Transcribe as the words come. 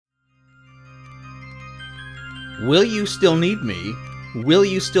Will you still need me? Will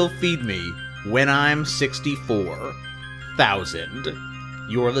you still feed me when I'm 64,000?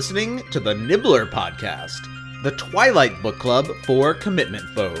 You're listening to the Nibbler podcast, the Twilight book club for commitment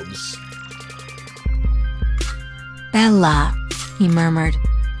phobes. Bella, he murmured,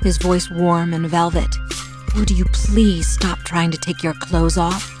 his voice warm and velvet. Would you please stop trying to take your clothes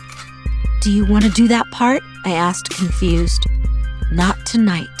off? Do you want to do that part? I asked, confused. Not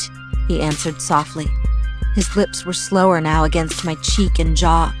tonight, he answered softly. His lips were slower now against my cheek and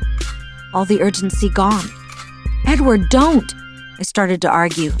jaw. All the urgency gone. Edward, don't! I started to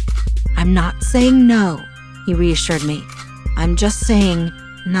argue. I'm not saying no, he reassured me. I'm just saying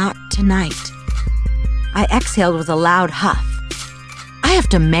not tonight. I exhaled with a loud huff. I have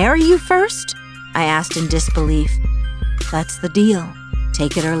to marry you first? I asked in disbelief. That's the deal.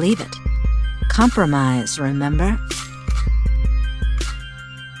 Take it or leave it. Compromise, remember?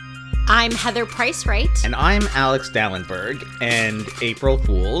 I'm Heather Price-Wright. And I'm Alex Dallenberg, and April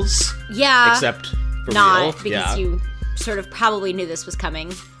Fools. Yeah. Except for not, real. Because you sort of probably knew this was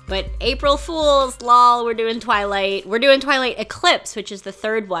coming. But April Fools, lol, we're doing Twilight. We're doing Twilight Eclipse, which is the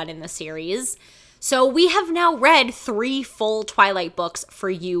third one in the series. So we have now read 3 full Twilight books for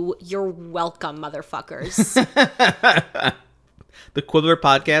you. You're welcome, motherfuckers. The Quibbler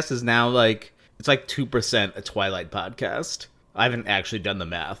podcast is now it's like 2% a Twilight podcast. I haven't actually done the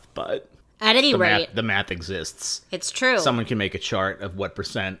math, but at any rate, the math exists. It's true. Someone can make a chart of what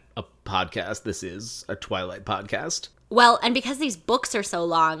percent a podcast this is a Twilight podcast. Well, and because these books are so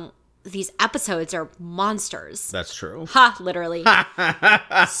long, these episodes are monsters. That's true. Ha, literally.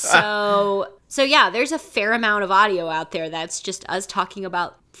 So yeah, there's a fair amount of audio out there that's just us talking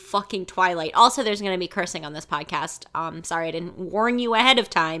about fucking Twilight. Also, there's going to be cursing on this podcast. Sorry I didn't warn you ahead of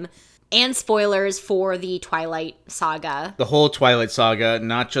time. And spoilers for the Twilight Saga. The whole Twilight Saga,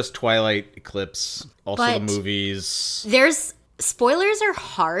 not just Twilight Eclipse, also but the movies. Spoilers are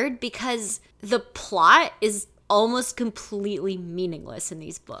hard because the plot is almost completely meaningless in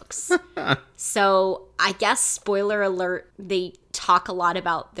these books. So I guess, spoiler alert, they talk a lot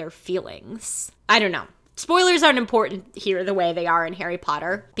about their feelings. I don't know. Spoilers aren't important here the way they are in Harry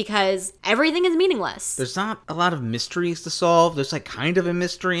Potter because everything is meaningless. There's not a lot of mysteries to solve. There's kind of a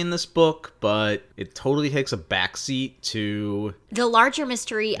mystery in this book, but it totally takes a backseat to the larger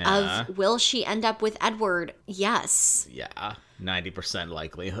mystery of will she end up with Edward? Yes. Yeah. 90%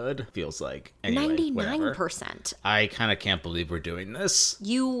 likelihood, feels like. Anyway, 99%. I kind of can't believe we're doing this.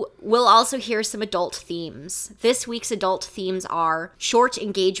 You will also hear some adult themes. This week's adult themes are short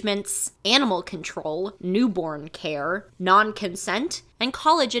engagements, animal control, newborn care, non-consent, and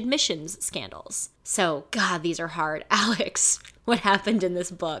college admissions scandals. So, God, these are hard. Alex, what happened in this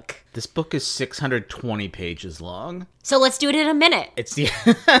book? This book is 620 pages long. So let's do it in a minute. It's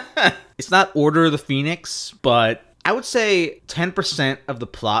not Order of the Phoenix, but I would say 10% of the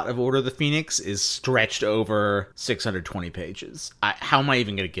plot of Order of the Phoenix is stretched over 620 pages. How am I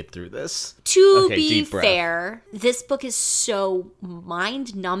even going to get through this? To be fair, this book is so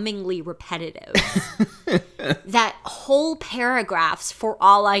mind-numbingly repetitive that whole paragraphs, for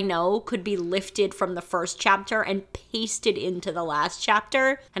all I know, could be lifted from the first chapter and pasted into the last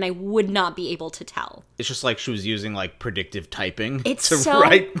chapter, and I would not be able to tell. It's just like she was using predictive typing to so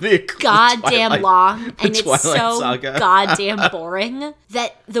write the goddamn long, and it's Twilight so Saga. goddamn boring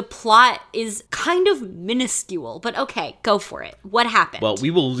that the plot is kind of minuscule. But okay, go for it. What happened? Well, we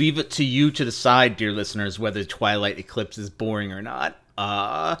will leave it to you to decide, dear listeners, whether Twilight Eclipse is boring or not.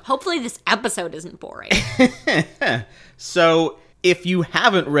 Hopefully this episode isn't boring. So, if you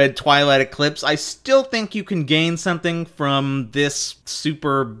haven't read Twilight Eclipse, I still think you can gain something from this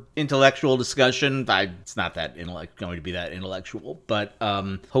super intellectual discussion. It's not that going to be that intellectual, but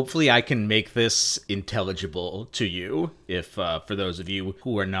hopefully I can make this intelligible to you, if for those of you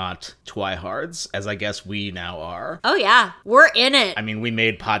who are not Twihards, as I guess we now are. Oh yeah, we're in it. I mean, we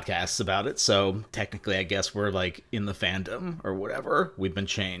made podcasts about it, so technically I guess we're in the fandom or whatever. We've been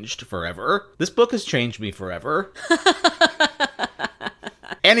changed forever. This book has changed me forever.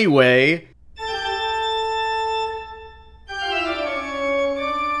 Anyway,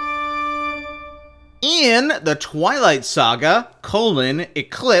 in the Twilight Saga,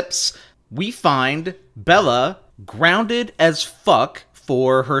 Eclipse, we find Bella grounded as fuck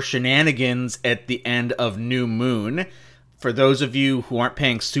for her shenanigans at the end of New Moon. For those of you who aren't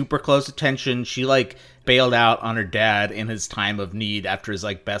paying super close attention, she bailed out on her dad in his time of need after his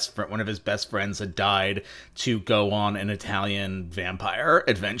one of his best friends had died to go on an Italian vampire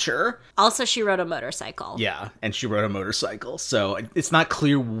adventure. Also, she rode a motorcycle. Yeah, and she rode a motorcycle. So it's not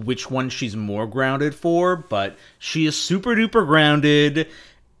clear which one she's more grounded for, but she is super duper grounded.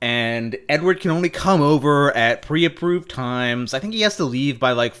 and Edward can only come over at pre-approved times. I think he has to leave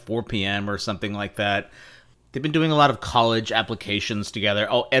by like 4 p.m. or something like that. They've been doing a lot of college applications together.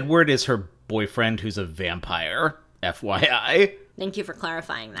 Oh, Edward is her boyfriend who's a vampire, FYI. Thank you for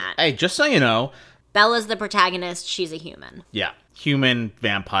clarifying that. Hey, just so you know. Bella's the protagonist. She's a human. Yeah. Human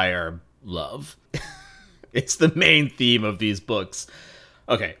vampire love. It's the main theme of these books.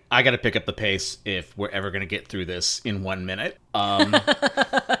 Okay, I gotta pick up the pace if we're ever gonna get through this in 1 minute.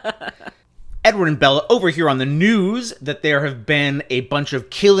 Edward and Bella overhear on the news that there have been a bunch of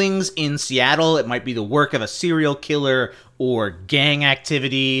killings in Seattle. It might be the work of a serial killer or gang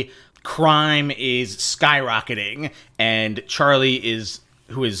activity. Crime is skyrocketing, and Charlie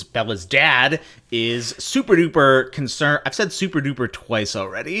who is Bella's dad, is super duper concerned. I've said super duper twice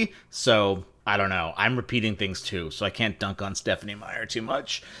already, so I don't know. I'm repeating things too, so I can't dunk on Stephanie Meyer too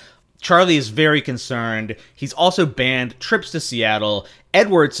much. Charlie is very concerned. He's also banned trips to Seattle.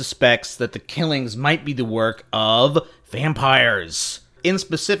 Edward suspects that the killings might be the work of vampires. In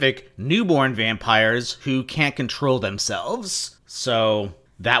specific, newborn vampires who can't control themselves. So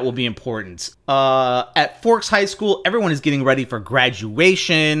that will be important. At Forks High School, everyone is getting ready for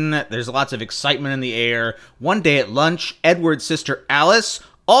graduation. There's lots of excitement in the air. One day at lunch, Edward's sister Alice,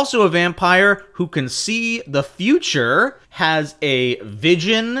 also a vampire who can see the future, has a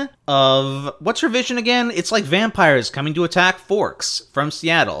vision of... What's her vision again? It's like vampires coming to attack Forks from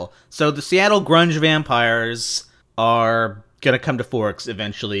Seattle. So the Seattle grunge vampires are gonna come to Forks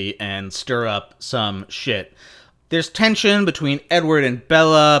eventually and stir up some shit. There's tension between Edward and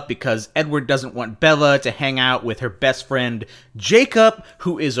Bella because Edward doesn't want Bella to hang out with her best friend Jacob,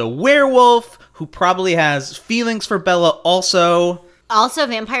 who is a werewolf, who probably has feelings for Bella also. Also,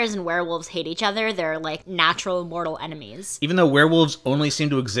 vampires and werewolves hate each other. They're like natural mortal enemies. Even though werewolves only seem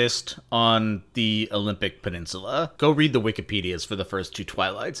to exist on the Olympic Peninsula. Go read the Wikipedias for the first 2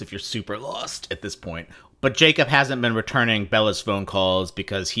 Twilights if you're super lost at this point. But Jacob hasn't been returning Bella's phone calls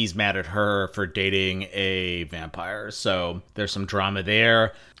because he's mad at her for dating a vampire. So there's some drama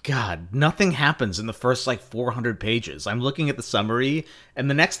there. God, nothing happens in the first 400 pages. I'm looking at the summary, and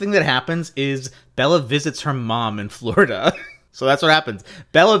the next thing that happens is Bella visits her mom in Florida. So that's what happens.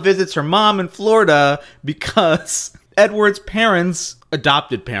 Bella visits her mom in Florida because Edward's parents,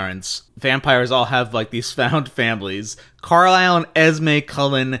 adopted parents, vampires all have these found families. Carlisle and Esme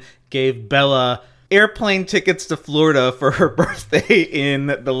Cullen gave Bella airplane tickets to Florida for her birthday in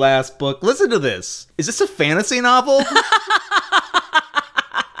the last book. Listen to this. Is this a fantasy novel?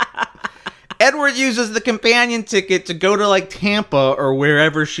 Edward uses the companion ticket to go to Tampa or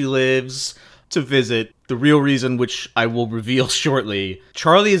wherever she lives to visit. The real reason, which I will reveal shortly.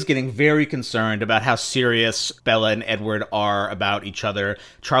 Charlie is getting very concerned about how serious Bella and Edward are about each other.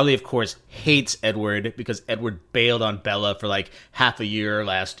 Charlie, of course, hates Edward because Edward bailed on Bella for half a year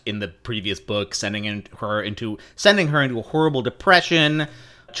in the previous book, sending her into a horrible depression.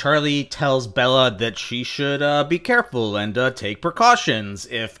 Charlie tells Bella that she should be careful and take precautions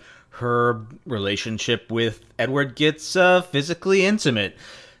if her relationship with Edward gets physically intimate.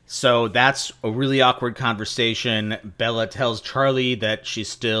 So that's a really awkward conversation. Bella tells Charlie that she's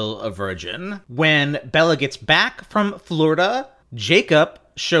still a virgin. When Bella gets back from Florida, Jacob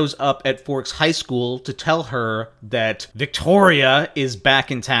shows up at Forks High School to tell her that Victoria is back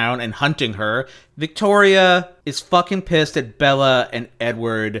in town and hunting her. Victoria is fucking pissed at Bella and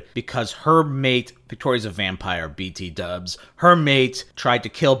Edward because her mate, Victoria's a vampire, BT dubs, her mate tried to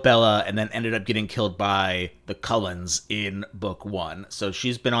kill Bella and then ended up getting killed by the Cullens in book 1. So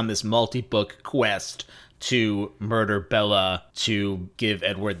she's been on this multi-book quest to murder Bella to give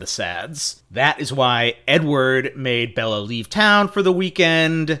Edward the sads. That is why Edward made Bella leave town for the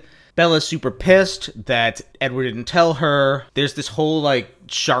weekend. Bella's super pissed that Edward didn't tell her. There's this whole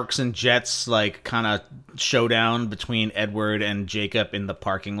sharks and jets kind of showdown between Edward and Jacob in the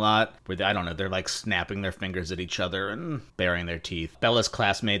parking lot where they're snapping their fingers at each other and baring their teeth. Bella's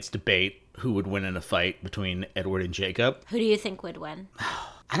classmates debate who would win in a fight between Edward and Jacob. Who do you think would win?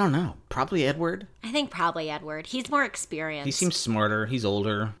 I don't know. Probably Edward. I think probably Edward. He's more experienced. He seems smarter. He's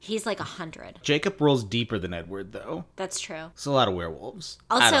older. He's 100. Jacob rolls deeper than Edward, though. That's true. It's a lot of werewolves.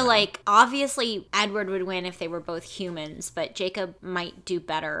 Also, obviously Edward would win if they were both humans, but Jacob might do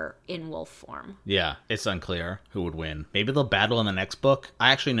better in wolf form. Yeah, it's unclear who would win. Maybe they'll battle in the next book.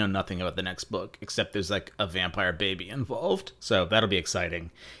 I actually know nothing about the next book, except there's a vampire baby involved. So that'll be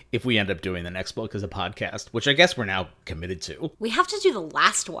exciting if we end up doing the next book as a podcast, which I guess we're now committed to. We have to do the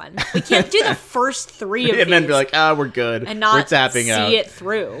last one. We can't do the first 3 of these. And then be we're good. And not we're tapping see out. It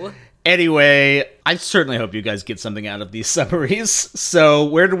through. Anyway, I certainly hope you guys get something out of these summaries. So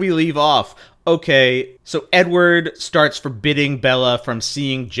where do we leave off? Okay, so Edward starts forbidding Bella from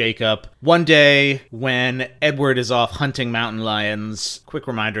seeing Jacob. One day, when Edward is off hunting mountain lions, quick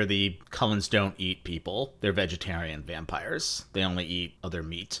reminder, the Cullens don't eat people. They're vegetarian vampires. They only eat other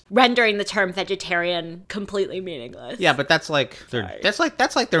meat. Rendering the term vegetarian completely meaningless. Yeah, but that's like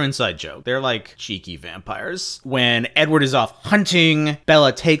their inside joke. They're like cheeky vampires. When Edward is off hunting,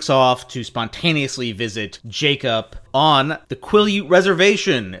 Bella takes off to spontaneously visit Jacob on the Quileute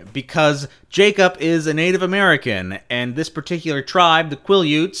Reservation because Jacob is a Native American, and this particular tribe, the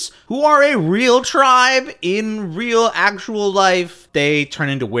Quileutes, who are a real tribe in real actual life, they turn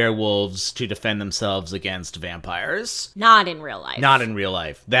into werewolves to defend themselves against vampires. Not in real life. Not in real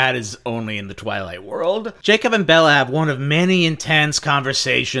life. That is only in the Twilight world. Jacob and Bella have one of many intense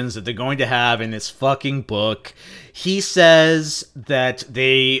conversations that they're going to have in this fucking book. He says that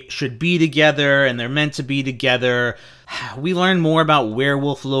they should be together and they're meant to be together. We learn more about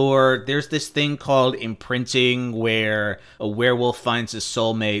werewolf lore. There's this thing called imprinting where a werewolf finds his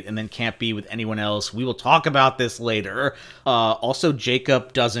soulmate and then can't be with anyone else. We will talk about this later. Also,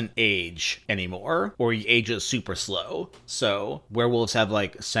 Jacob doesn't age anymore, or he ages super slow. So werewolves have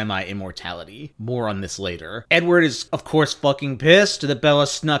like semi-immortality. More on this later. Edward is, of course, fucking pissed that Bella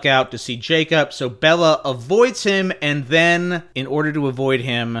snuck out to see Jacob. So Bella avoids him and then, in order to avoid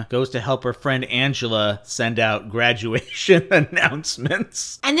him, goes to help her friend Angela send out graduation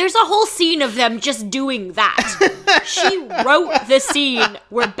announcements. And there's a whole scene of them just doing that. She wrote the scene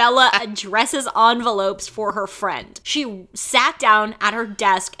where Bella addresses envelopes for her friend. She sat down at her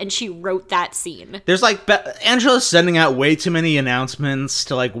desk and she wrote that scene. There's like, Angela's sending out way too many announcements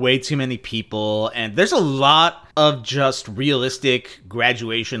to like way too many people, and there's a lot of just realistic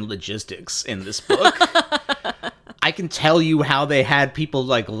graduation logistics in this book. I can tell you how they had people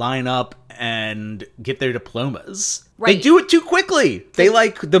like line up and get their diplomas. Right. They do it too quickly. They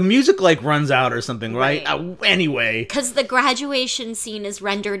like, the music like runs out or something, right? Anyway. Because the graduation scene is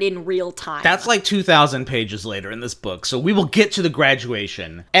rendered in real time. That's like 2,000 pages later in this book, so we will get to the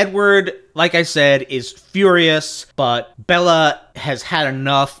graduation. Edward, like I said, is furious, but Bella has had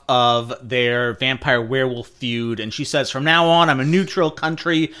enough of their vampire werewolf feud, and she says, from now on, I'm a neutral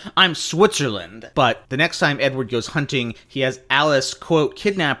country. I'm Switzerland. But the next time Edward goes hunting, he has Alice, quote,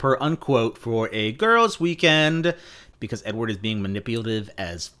 kidnap her, unquote, for a girls' weekend, because Edward is being manipulative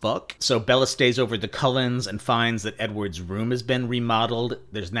as fuck. So Bella stays over at the Cullens and finds that Edward's room has been remodeled.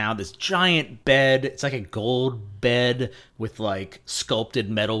 There's now this giant bed. It's like a gold bed with like sculpted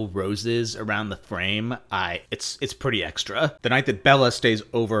metal roses around the frame. It's pretty extra. The night that Bella stays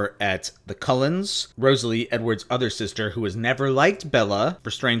over at the Cullens, Rosalie, Edward's other sister, who has never liked Bella for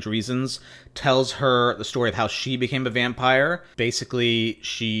strange reasons, tells her the story of how she became a vampire. Basically,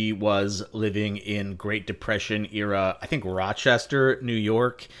 she was living in Great Depression era, I think Rochester, New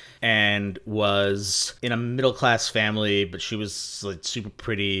York, and was in a middle-class family, but she was like super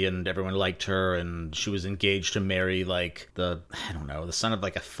pretty and everyone liked her, and she was engaged to marry like the son of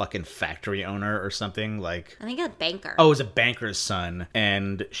like a fucking factory owner or something. Like, I think a banker. Oh, it was a banker's son,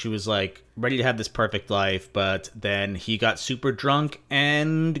 and she was like ready to have this perfect life, but then he got super drunk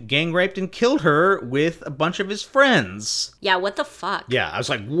and gang raped and killed her with a bunch of his friends. Yeah, what the fuck? Yeah, I was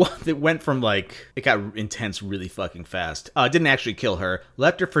like, what? It went from like, it got intense really fucking fast. Didn't actually kill her.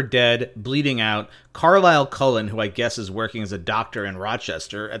 Left her for dead, bleeding out. Carlisle Cullen, who I guess is working as a doctor in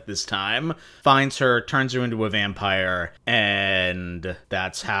Rochester at this time, finds her, turns her into a vampire, and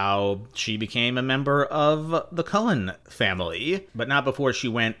that's how she became a member of the Cullen family. But not before she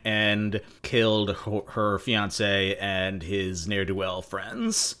went and killed her fiancé and his ne'er-do-well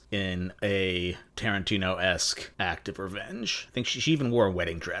friends in a Tarantino-esque act of revenge. I think she even wore a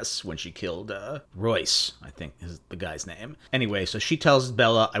wedding dress when she killed Royce, I think is the guy's name. Anyway, so she tells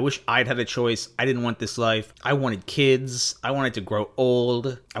Bella, I wish I'd had a choice. I didn't want this life. I wanted kids. I wanted to grow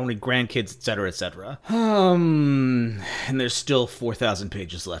old. I wanted grandkids, etc., etc. And there's still 4,000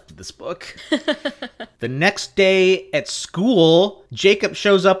 pages left of this book. The next day at school, Jacob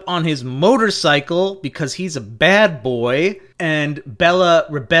shows up on his motorcycle because he's a bad boy, and Bella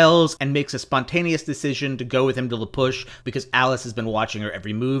rebels and makes a spontaneous decision to go with him to La Push because Alice has been watching her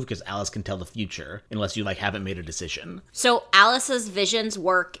every move, because Alice can tell the future unless you like haven't made a decision. So Alice's visions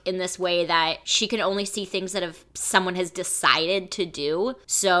work in this way that she can only see things that someone has decided to do,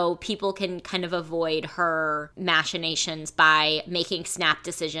 so people can kind of avoid her machinations by making snap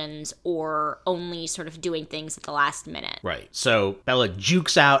decisions or only sort of doing things at the last minute. Right. So Bella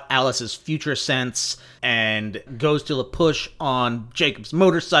jukes out Alice's future sense and goes to La Push on Jacob's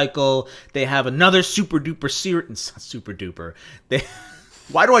motorcycle. They have another super duper series. Super duper.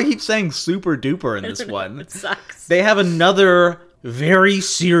 Why do I keep saying super duper in this one? It sucks. They have another very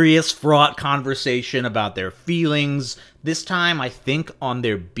serious, fraught conversation about their feelings. This time, I think, on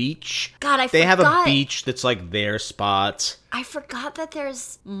their beach. God, I forgot. They have a beach that's like their spot. I forgot that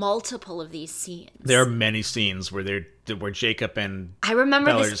there's multiple of these scenes. There are many scenes where Jacob and I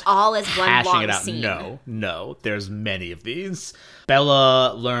remember Bella's this all as one hashing long it out. scene. No, there's many of these.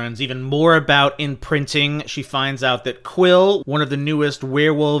 Bella learns even more about imprinting. She finds out that Quill, one of the newest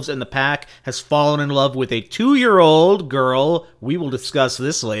werewolves in the pack, has fallen in love with a 2-year-old girl. We will discuss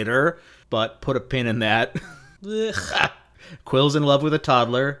this later, but put a pin in that. Quill's in love with a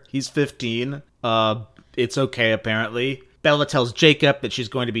toddler. He's 15. It's okay, apparently. Bella tells Jacob that she's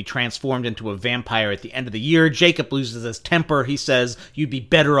going to be transformed into a vampire at the end of the year. Jacob loses his temper. He says, "You'd be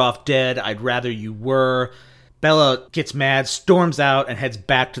better off dead. I'd rather you were." Bella gets mad, storms out, and heads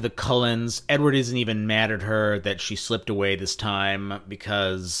back to the Cullens. Edward isn't even mad at her that she slipped away this time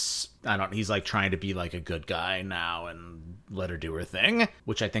because, he's like trying to be like a good guy now and let her do her thing,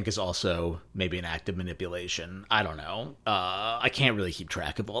 which I think is also maybe an act of manipulation. I don't know. I can't really keep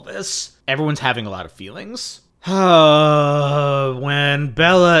track of all this. Everyone's having a lot of feelings. When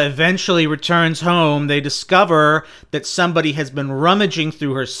Bella eventually returns home, they discover that somebody has been rummaging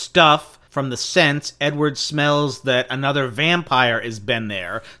through her stuff. From the scent, Edward smells that another vampire has been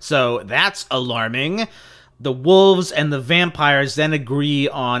there, so that's alarming. The wolves and the vampires then agree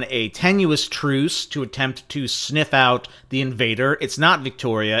on a tenuous truce to attempt to sniff out the invader. It's not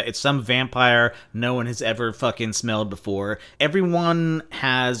Victoria, it's some vampire no one has ever fucking smelled before. Everyone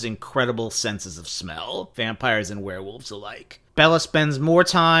has incredible senses of smell, vampires and werewolves alike. Bella spends more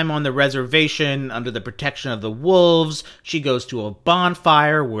time on the reservation under the protection of the wolves. She goes to a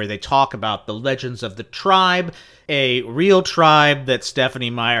bonfire where they talk about the legends of the tribe, a real tribe that Stephenie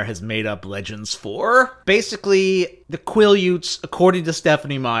Meyer has made up legends for. Basically, the Quileutes, according to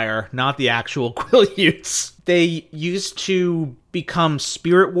Stephenie Meyer, not the actual Quileutes, they used to become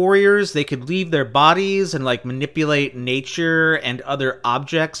spirit warriors. They could leave their bodies and manipulate nature and other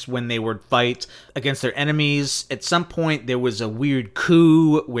objects when they would fight against their enemies. At some point there was a weird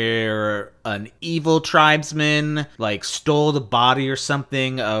coup where an evil tribesman stole the body or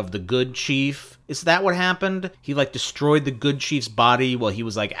something of the good chief. Is that what happened? He destroyed the good chief's body while he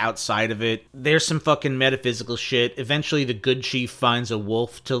was outside of it. There's some fucking metaphysical shit. Eventually the good chief finds a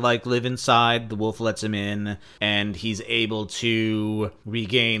wolf to live inside. The wolf lets him in and he's able to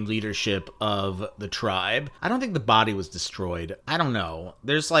regain leadership of the tribe. I don't think the body was destroyed. I don't know.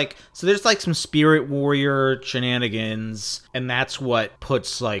 There's some spirit warrior shenanigans, and that's what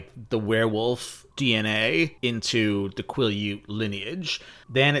puts the werewolf DNA into the Quileute lineage.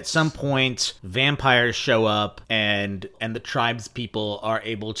 Then at some point, vampires show up and the tribe's people are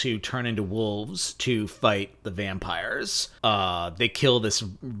able to turn into wolves to fight the vampires. They kill this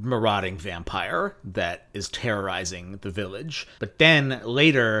marauding vampire that is terrorizing the village. But then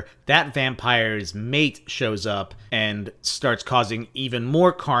later, that vampire's mate shows up and starts causing even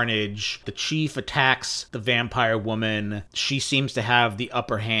more carnage. The chief attacks the vampire woman. She seems to have the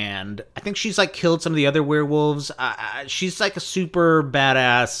upper hand. I think she's killed some of the other werewolves. She's a super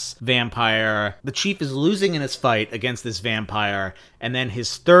badass vampire. The chief is losing in his fight against this vampire, and then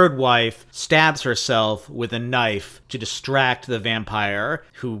his third wife stabs herself with a knife to distract the vampire,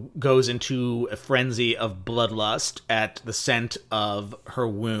 who goes into a frenzy of bloodlust at the scent of her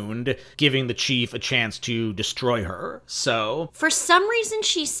wound, giving the chief a chance to destroy her. So, for some reason,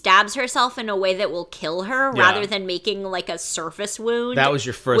 she stabs herself in a way that will kill her rather than making a surface wound. That was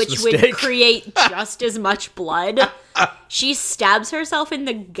your first mistake. Which would create just as much blood. She stabs herself in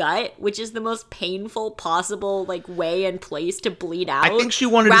the gut, which is the most painful possible way and place to bleed out. I think she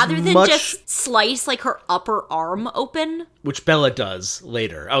wanted rather than just slice her upper arm open, which Bella does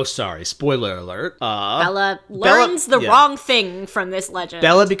later. Oh, sorry, spoiler alert. Bella learns the wrong thing from this legend.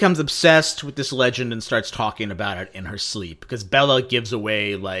 Bella becomes obsessed with this legend and starts talking about it in her sleep because Bella gives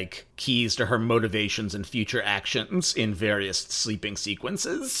away keys to her motivations and future actions in various sleeping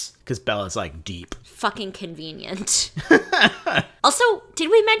sequences. Because Bella's deep. Fucking convenient. Also, did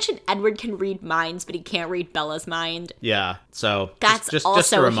we mention Edward can read minds, but he can't read Bella's mind? Yeah, so that's just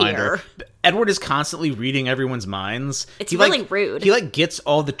also a reminder. Here. Edward is constantly reading everyone's minds. It's really rude. He gets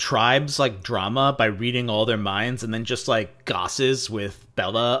all the tribes drama by reading all their minds and then just gosses with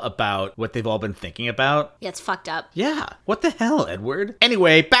Bella about what they've all been thinking about. Yeah, it's fucked up. Yeah. What the hell, Edward?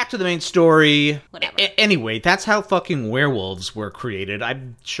 Anyway, back to the main story. Whatever. Anyway, that's how fucking werewolves were created.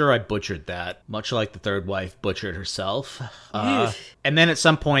 I'm sure I butchered that, much like the third wife butchered herself. And then at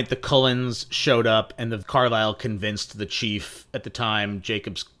some point, the Cullens showed up and the Carlisle convinced the chief at the time,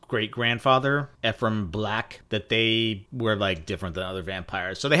 Jacob's great-grandfather, Ephraim Black, that they were, like, different than other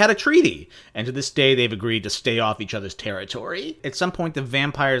vampires. So they had a treaty, and to this day they've agreed to stay off each other's territory. At some point, the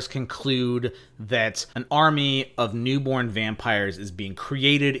vampires conclude that an army of newborn vampires is being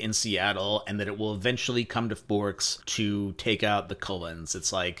created in Seattle, and that it will eventually come to Forks to take out the Cullens.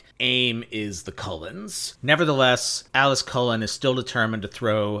 It's like, AIM is the Cullens. Nevertheless, Alice Cullen is still determined to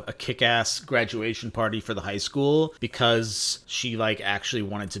throw a kick-ass graduation party for the high school because she, like, actually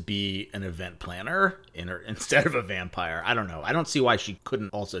wanted to be an event planner instead of a vampire. I don't know. I don't see why she couldn't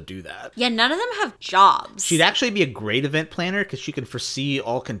also do that. Yeah, none of them have jobs. She'd actually be a great event planner because she can foresee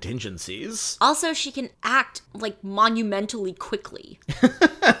all contingencies. Also, she can act, like, monumentally quickly.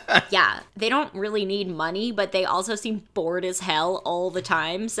 Yeah, they don't really need money, but they also seem bored as hell all the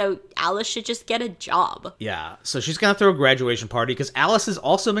time, so Alice should just get a job. Yeah, so she's gonna throw a graduation party because Alice has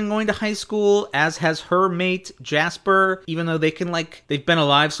also been going to high school, as has her mate, Jasper, even though they can, like, they've been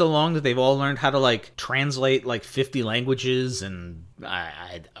alive so long that they've all learned how to, like, translate, like, 50 languages and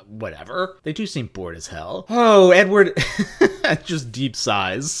whatever. They do seem bored as hell. Oh, Edward, just deep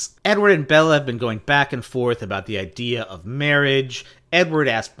sighs. Edward and Bella have been going back and forth about the idea of marriage. Edward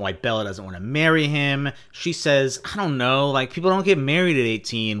asks why Bella doesn't want to marry him. She says, I don't know, like, people don't get married at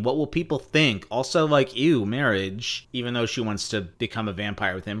 18. What will people think? Also, like, ew, marriage. Even though she wants to become a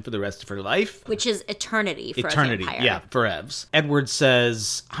vampire with him for the rest of her life. Which is eternity for a vampire. Yeah, forevs. Edward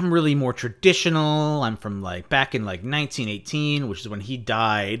says, I'm really more traditional. I'm from, like, back in, like, 1918, which is when he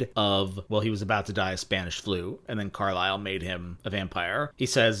died of, well, he was about to die of Spanish flu. And then Carlisle made him a vampire. He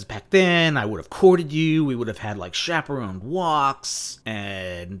says, back then, I would have courted you. We would have had, like, chaperoned walks.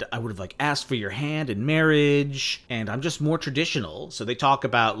 And I would have, like, asked for your hand in marriage, and I'm just more traditional. So they talk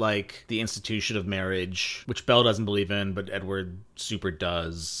about, like, the institution of marriage, which Belle doesn't believe in, but Edward super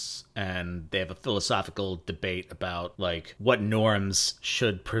does. And they have a philosophical debate about, like, what norms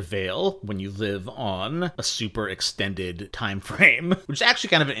should prevail when you live on a super extended time frame, which is actually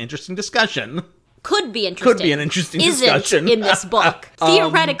kind of an interesting discussion. Could be interesting. Could be an interesting discussion. Isn't in this book.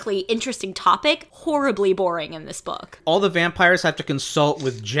 Theoretically, interesting topic, horribly boring in this book. All the vampires have to consult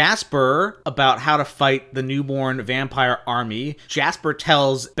with Jasper about how to fight the newborn vampire army. Jasper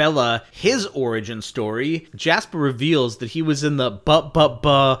tells Bella his origin story. Jasper reveals that he was in the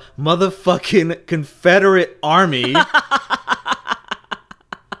motherfucking Confederate Army.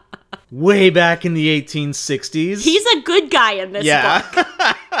 Way back in the 1860s. He's a good guy in this book.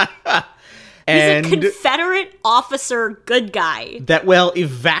 He's a Confederate officer good guy. That, while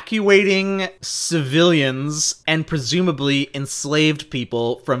evacuating civilians and presumably enslaved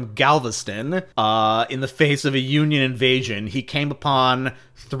people from Galveston in the face of a Union invasion, he came upon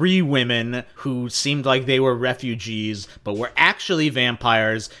 3 women who seemed like they were refugees, but were actually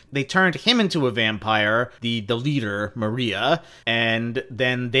vampires. They turned him into a vampire, the leader, Maria, and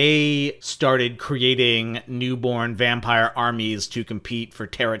then they started creating newborn vampire armies to compete for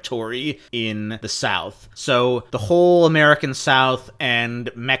territory in the South. So the whole American South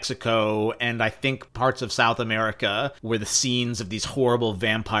and Mexico, and I think parts of South America, were the scenes of these horrible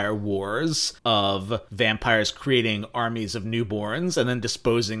vampire wars of vampires creating armies of newborns and then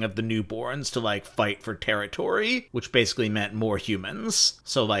disposing of the newborns to, like, fight for territory, which basically meant more humans.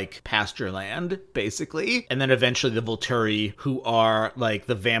 So, like, pasture land, basically. And then eventually the Volturi, who are, like,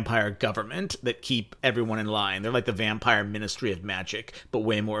 the vampire government that keep everyone in line. They're like the vampire Ministry of Magic, but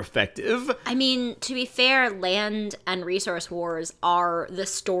way more effective. I mean, to be fair, land and resource wars are the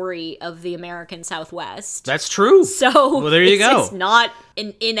story of the American Southwest. That's true. So, well, there you go. It's not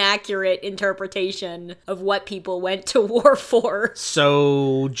an inaccurate interpretation of what people went to war for.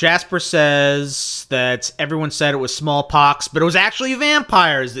 So Jasper says that everyone said it was smallpox, but it was actually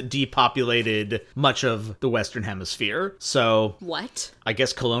vampires that depopulated much of the Western Hemisphere. So what? I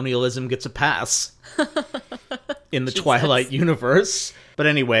guess colonialism gets a pass in the Twilight universe. But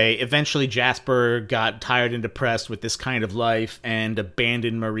anyway, eventually Jasper got tired and depressed with this kind of life and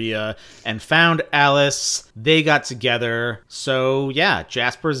abandoned Maria and found Alice. They got together. So yeah,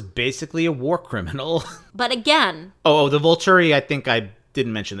 Jasper's basically a war criminal. But again... Oh, the Volturi, I think I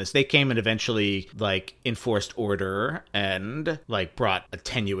didn't mention this. They came and eventually, like, enforced order and, like, brought a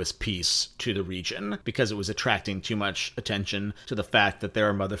tenuous peace to the region because it was attracting too much attention to the fact that there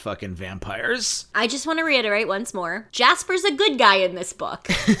are motherfucking vampires. I just want to reiterate once more, Jasper's a good guy in this book.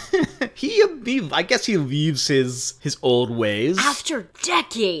 I guess he leaves his old ways. After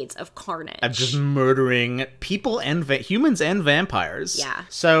decades of carnage. Of just murdering people and humans and vampires. Yeah.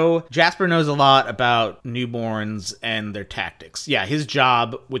 So Jasper knows a lot about newborns and their tactics. Yeah, his job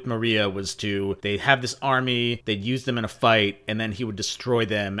job with Maria was they'd have this army, they'd use them in a fight, and then he would destroy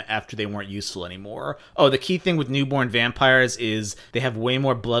them after they weren't useful anymore. Oh, the key thing with newborn vampires is they have way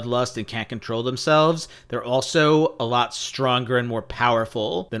more bloodlust and can't control themselves. They're also a lot stronger and more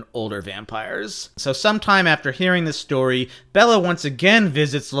powerful than older vampires. So sometime after hearing this story, Bella once again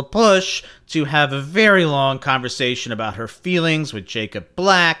visits La Push to have a very long conversation about her feelings with Jacob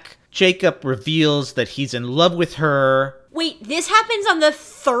Black. Jacob reveals that he's in love with her. Wait, this happens on the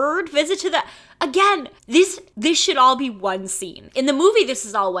third visit to the... Again, this should all be one scene. In the movie, this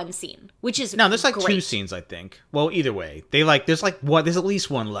is all one scene, which is No, there's like great. 2 scenes, I think. Well, either way. There's at least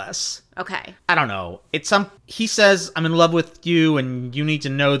one less. Okay. I don't know. He says, I'm in love with you and you need to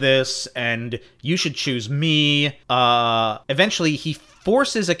know this and you should choose me. Eventually, he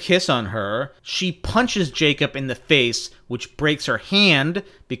forces a kiss on her. She punches Jacob in the face, which breaks her hand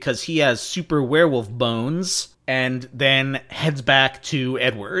because he has super werewolf bones. And then heads back to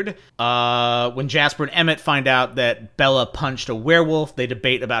Edward. When Jasper and Emmett find out that Bella punched a werewolf, they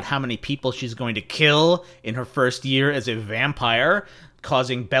debate about how many people she's going to kill in her first year as a vampire,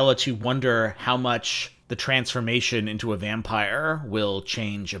 causing Bella to wonder how much the transformation into a vampire will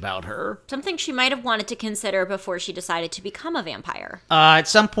change about her. Something she might have wanted to consider before she decided to become a vampire. At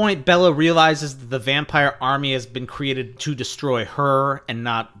some point, Bella realizes that the vampire army has been created to destroy her and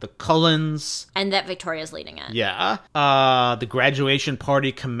not the Cullens. And that Victoria's leading it. Yeah. The graduation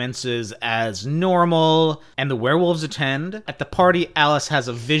party commences as normal, and the werewolves attend. At the party, Alice has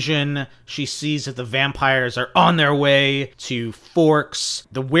a vision. She sees that the vampires are on their way to Forks.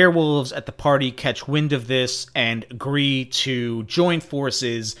 The werewolves at the party catch wind of this and agree to join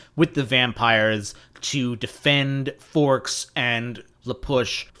forces with the vampires to defend Forks and La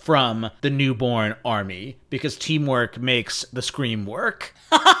Push from the newborn army, because teamwork makes the scream work.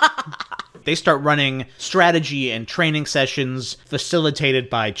 They start running strategy and training sessions facilitated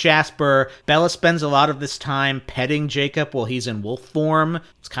by Jasper. Bella spends a lot of this time petting Jacob while he's in wolf form.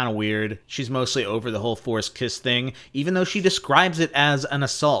 It's kind of weird. She's mostly over the whole forced kiss thing, even though she describes it as an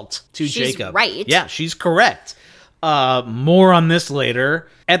assault to Jacob. She's right. Yeah, she's correct. More on this later.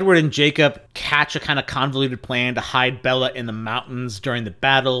 Edward and Jacob catch a kind of convoluted plan to hide Bella in the mountains during the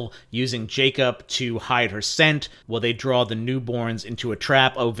battle, using Jacob to hide her scent while they draw the newborns into a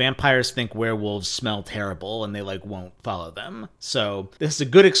trap. Oh, vampires think werewolves smell terrible and they won't follow them. So this is a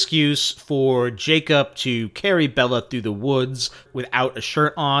good excuse for Jacob to carry Bella through the woods without a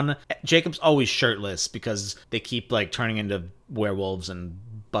shirt on. Jacob's always shirtless because they keep turning into werewolves and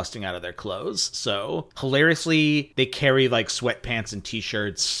busting out of their clothes. So hilariously, they carry sweatpants and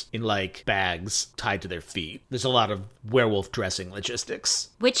t-shirts in bags tied to their feet. There's a lot of werewolf dressing logistics.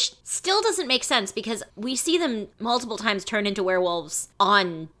 Which still doesn't make sense because we see them multiple times turn into werewolves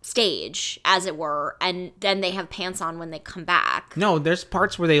on stage, as it were, and then they have pants on when they come back. No, there's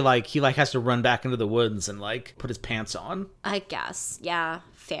parts where he has to run back into the woods and put his pants on. I guess. Yeah.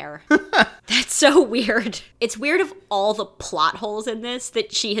 Fair. That's so weird. It's weird of all the plot holes in this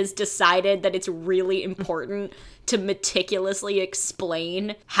that she has decided that it's really important to meticulously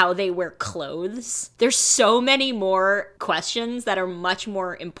explain how they wear clothes. There's so many more questions that are much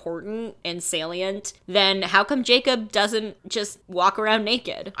more important and salient than how come Jacob doesn't just walk around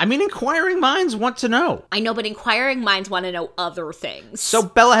naked? I mean, inquiring minds want to know. I know, but inquiring minds want to know other things. So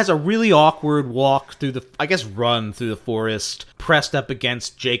Bella has a really awkward run through the forest, pressed up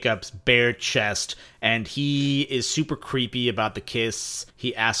against Jacob's bare chest, and he is super creepy about the kiss.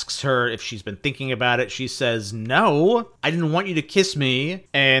 He asks her if she's been thinking about it. She says, no, I didn't want you to kiss me.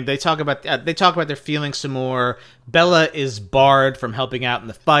 And they talk about their feelings some more. Bella is barred from helping out in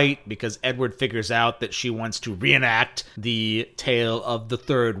the fight because Edward figures out that she wants to reenact the tale of the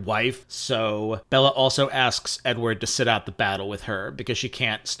third wife. So Bella also asks Edward to sit out the battle with her because she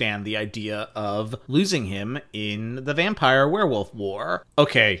can't stand the idea of losing him in the vampire werewolf war.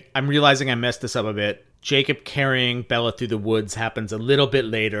 Okay, I'm realizing I messed this up a bit. Jacob carrying Bella through the woods happens a little bit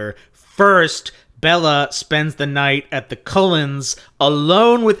later. First, Bella spends the night at the Cullens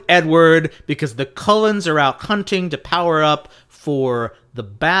alone with Edward because the Cullens are out hunting to power up for the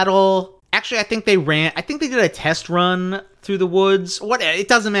battle. Actually, I think they did a test run through the woods. It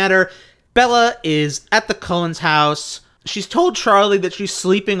doesn't matter. Bella is at the Cullens' house. She's told Charlie that she's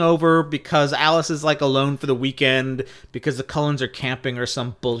sleeping over because Alice is alone for the weekend because the Cullens are camping or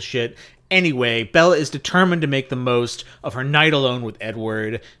some bullshit. Anyway, Bella is determined to make the most of her night alone with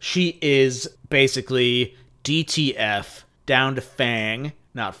Edward. She is basically DTF, down to Fang.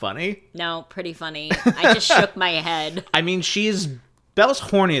 Not funny. No, pretty funny. I just shook my head. I mean, Bella's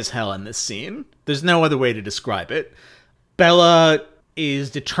horny as hell in this scene. There's no other way to describe it. Bella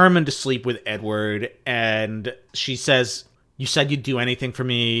is determined to sleep with Edward, and she says, you said you'd do anything for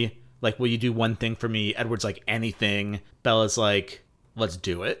me. Like, will you do one thing for me? Edward's like, anything. Bella's like, let's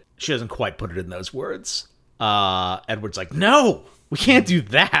do it. She doesn't quite put it in those words. Edward's like, no, we can't do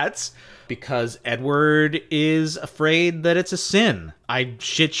that. Because Edward is afraid that it's a sin. I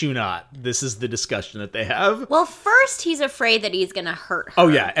shit you not. This is the discussion that they have. Well, first he's afraid that he's gonna hurt her. Oh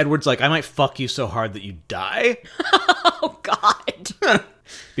yeah, Edward's like, I might fuck you so hard that you die. Oh God.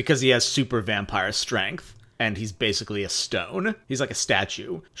 Because he has super vampire strength. And he's basically a stone. He's like a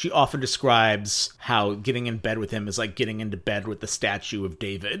statue. She often describes how getting in bed with him is like getting into bed with the statue of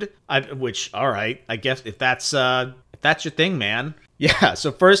David. Which, all right, I guess if that's your thing, man. Yeah,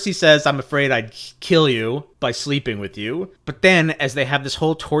 so first he says, I'm afraid I'd kill you by sleeping with you. But then, as they have this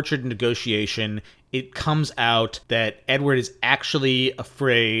whole tortured negotiation, it comes out that Edward is actually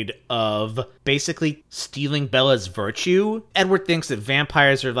afraid of basically stealing Bella's virtue. Edward thinks that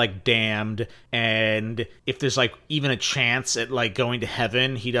vampires are like damned, and if there's like even a chance at like going to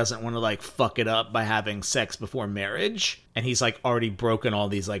heaven, he doesn't want to like fuck it up by having sex before marriage. And he's like already broken all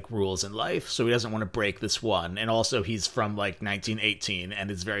these like rules in life, so he doesn't want to break this one. And also he's from like 1918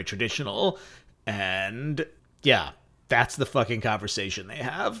 and is very traditional. And yeah, that's the fucking conversation they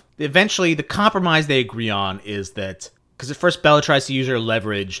have. Eventually, the compromise they agree on is that, because at first Bella tries to use her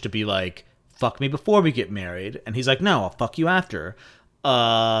leverage to be like, fuck me before we get married. And he's like, no, I'll fuck you after.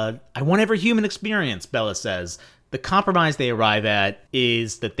 I want every human experience, Bella says. The compromise they arrive at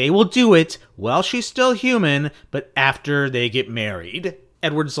is that they will do it while she's still human, but after they get married.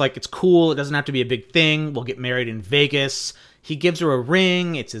 Edward's like, it's cool, it doesn't have to be a big thing, we'll get married in Vegas. He gives her a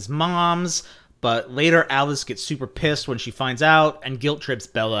ring, it's his mom's, but later Alice gets super pissed when she finds out and guilt trips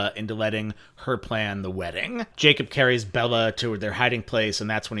Bella into letting her plan the wedding. Jacob carries Bella to their hiding place, and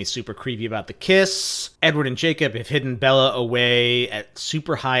that's when he's super creepy about the kiss. Edward and Jacob have hidden Bella away at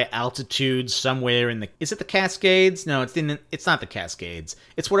super high altitudes somewhere in the... Is it the Cascades? No, it's not the Cascades.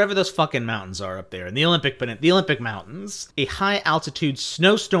 It's whatever those fucking mountains are up there in the Olympic Mountains. A high altitude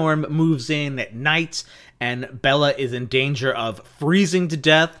snowstorm moves in at night, and Bella is in danger of freezing to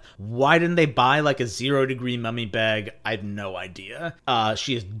death. Why didn't they buy like a 0-degree mummy bag? I have no idea.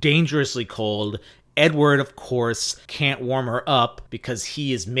 She is dangerously cold. Edward, of course, can't warm her up because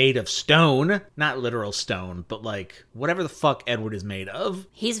he is made of stone. Not literal stone, but like whatever the fuck Edward is made of.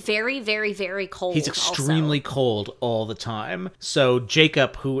 He's very, very, very cold. He's extremely cold all the time. So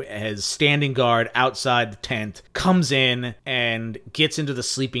Jacob, who is standing guard outside the tent, comes in and gets into the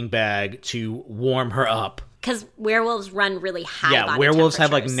sleeping bag to warm her up. Because werewolves run really high body werewolves temperatures.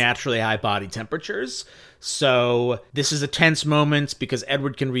 have like naturally high body temperatures. So this is a tense moment because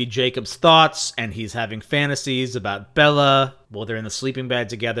Edward can read Jacob's thoughts and he's having fantasies about Bella while they're in the sleeping bag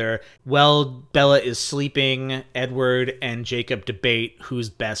together. While Bella is sleeping, Edward and Jacob debate who's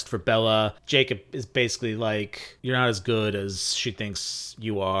best for Bella. Jacob is basically like, you're not as good as she thinks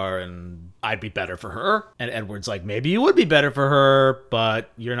you are and I'd be better for her. And Edward's like, maybe you would be better for her,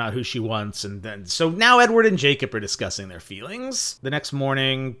 but you're not who she wants. And then, so now Edward and Jacob are discussing their feelings. The next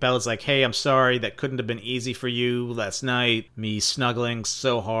morning, Bella's like, hey, I'm sorry, that couldn't have been easy for you last night. Me snuggling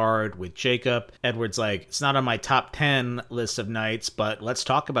so hard with Jacob. Edward's like, it's not on my top 10 list of nights, but let's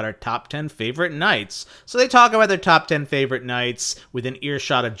talk about our top 10 favorite nights. So they talk about their top 10 favorite nights within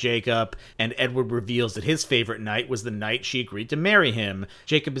earshot of Jacob, and Edward reveals that his favorite night was the night she agreed to marry him.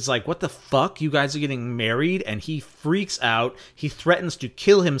 Jacob is like, what the fuck? You guys are getting married? And he freaks out. He threatens to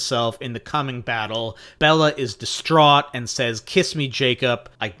kill himself in the coming battle. Bella is distraught and says, kiss me, Jacob.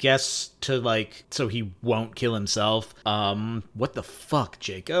 I guess to like, so he won't kill himself. What the fuck,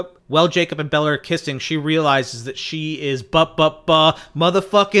 Jacob? While Jacob and Bella are kissing, she realizes that she is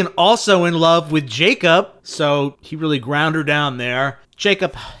motherfucking also in love with Jacob. So he really ground her down there.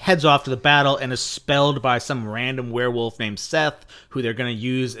 Jacob heads off to the battle and is spelled by some random werewolf named Seth, who they're going to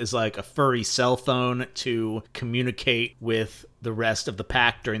use as like a furry cell phone to communicate with the rest of the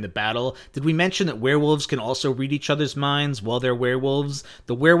pack during the battle. Did we mention that werewolves can also read each other's minds while they're werewolves?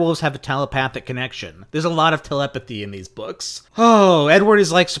 The werewolves have a telepathic connection. There's a lot of telepathy in these books. Oh, Edward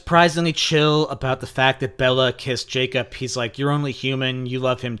is like surprisingly chill about the fact that Bella kissed Jacob. He's like, you're only human, you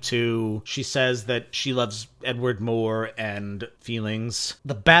love him too. She says that she loves Edward more and feelings.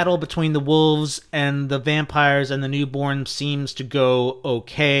 The battle between the wolves and the vampires and the newborn seems to go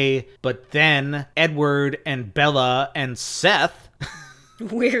okay, but then Edward and Bella and Seth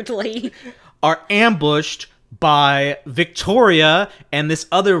weirdly are ambushed by Victoria and this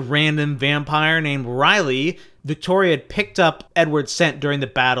other random vampire named Riley. Victoria had picked up Edward's scent during the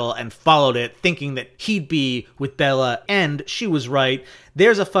battle and followed it, thinking that he'd be with Bella, and she was right.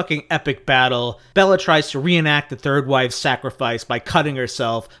 There's a fucking epic battle. Bella tries to reenact the third wife's sacrifice by cutting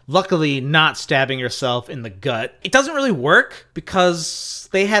herself, luckily not stabbing herself in the gut. It doesn't really work because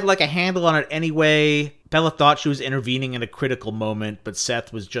they had like a handle on it anyway. Bella thought she was intervening in a critical moment, but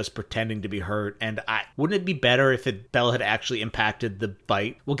Seth was just pretending to be hurt, and wouldn't it be better if Bella had actually impacted the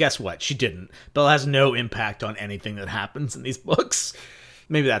fight? Well, guess what? She didn't. Bella has no impact on anything that happens in these books.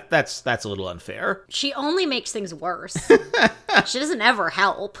 Maybe that's a little unfair. She only makes things worse. She doesn't ever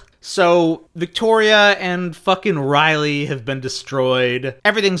help. So, Victoria and fucking Riley have been destroyed.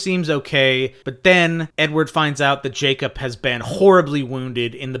 Everything seems okay, but then Edward finds out that Jacob has been horribly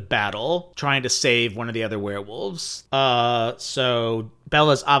wounded in the battle, trying to save one of the other werewolves. So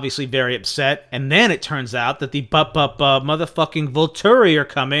Bella's obviously very upset, and then it turns out that the motherfucking Volturi are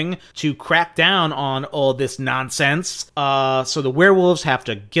coming to crack down on all this nonsense. So the werewolves have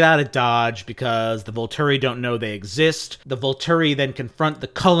to get out of Dodge because the Volturi don't know they exist. The Volturi then confront the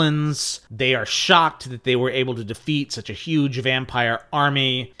Cullens. They are shocked that they were able to defeat such a huge vampire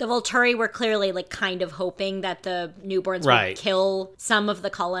army. The Volturi were clearly like kind of hoping that the newborns would kill some of the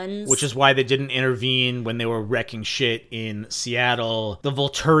Cullens. Which is why they didn't intervene when they were wrecking shit in Seattle. The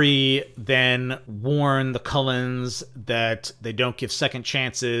Volturi then warn the Cullens that they don't give second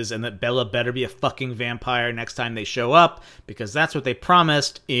chances and that Bella better be a fucking vampire next time they show up, because that's what they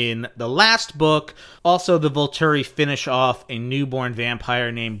promised in the last book. Also, the Volturi finish off a newborn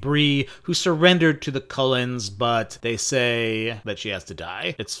vampire named Bree, who surrendered to the Cullens, but they say that she has to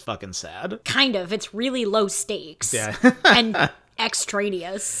die. It's fucking sad. Kind of. It's really low stakes. Yeah. And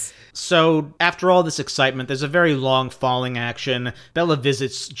extraneous. So, after all this excitement, there's a very long falling action. Bella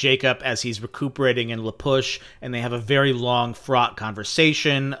visits Jacob as he's recuperating in La Push, and they have a very long, fraught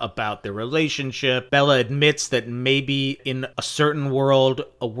conversation about their relationship. Bella admits that maybe in a certain world,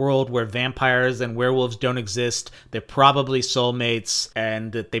 a world where vampires and werewolves don't exist, they're probably soulmates,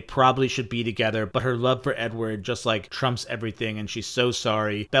 and that they probably should be together, but her love for Edward just, like, trumps everything, and she's so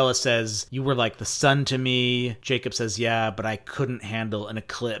sorry. Bella says, "You were like the sun to me." Jacob says, "Yeah, but I couldn't handle an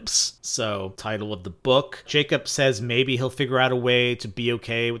eclipse." So, title of the book. Jacob says maybe he'll figure out a way to be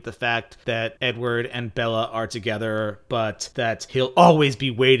okay with the fact that Edward and Bella are together, but that he'll always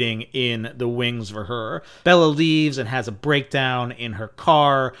be waiting in the wings for her. Bella leaves and has a breakdown in her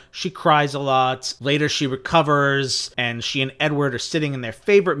car. She cries a lot. Later she recovers, and she and Edward are sitting in their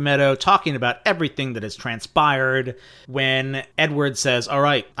favorite meadow talking about everything that has transpired when Edward says, "All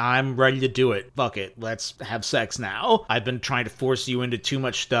right, I'm ready to do it. Fuck it. Let's have sex now. I've been trying to force you into too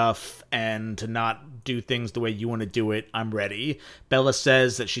much stuff and to not do things the way you want to do it. I'm ready." Bella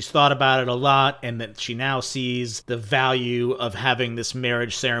says that she's thought about it a lot and that she now sees the value of having this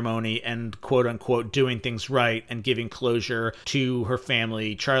marriage ceremony and quote-unquote doing things right and giving closure to her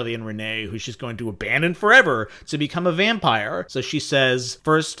family, Charlie and Renee, who she's going to abandon forever to become a vampire. So she says,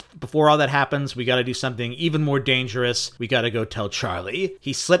 first, before all that happens, we gotta do something even more dangerous. We gotta go tell Charlie.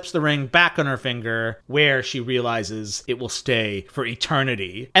 He slips the ring back on her finger, where she realizes it will stay for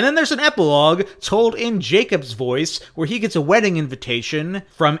eternity. And then there's an epilogue told in Jacob's voice where he gets a wedding invitation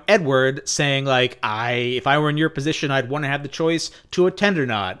from Edward saying, like, if I were in your position, I'd want to have the choice to attend or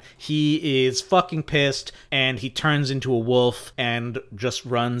not. He is fucking pissed, and he turns into a wolf and just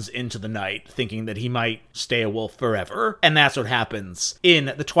runs into the night, thinking that he might stay a wolf forever. And that's what happens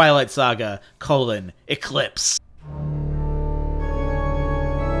in the Twilight Saga, Eclipse.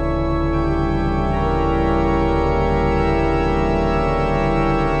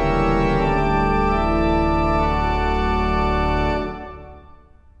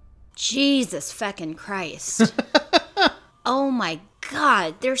 Jesus feckin' Christ. Oh my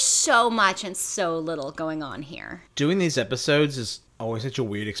God, there's so much and so little going on here. Doing these episodes is always such a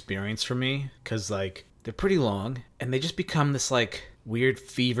weird experience for me, because, like, they're pretty long, and they just become this, like, weird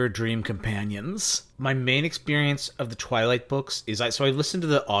fever dream companions. My main experience of the Twilight books is I listened to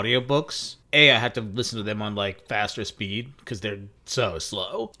the audiobooks. I had to listen to them on, like, faster speed because they're so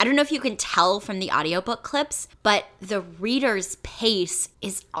slow. I don't know if you can tell from the audiobook clips, but the reader's pace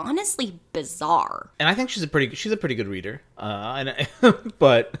is honestly bizarre. And I think she's a pretty good reader.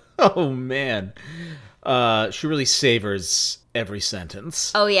 But oh man, she really savors every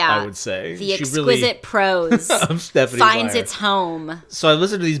sentence. Oh yeah, I would say the exquisite prose finds its home. So I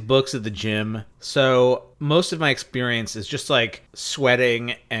listen to these books at the gym. So most of my experience is just like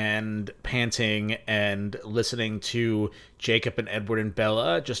sweating and panting and listening to Jacob and Edward and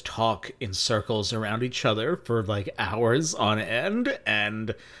Bella just talk in circles around each other for like hours on end.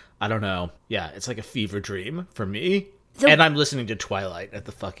 And I don't know. Yeah, it's like a fever dream for me. And I'm listening to Twilight at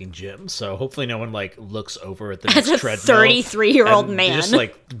the fucking gym, so hopefully no one, like, looks over at the next treadmill. As a 33-year-old man. Just,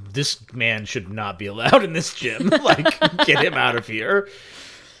 like, this man should not be allowed in this gym. Like, get him out of here.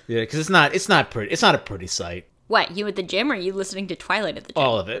 Yeah, because it's not pretty. It's not a pretty sight. What, you at the gym, or are you listening to Twilight at the gym?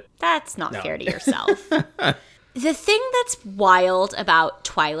 All of it. That's not fair to yourself. The thing that's wild about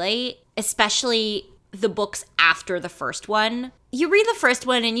Twilight, especially the books after the first one, you read the first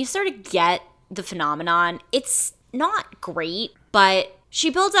one and you sort of get the phenomenon. It's not great, but she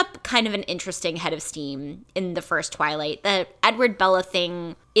builds up kind of an interesting head of steam in the first Twilight. The Edward Bella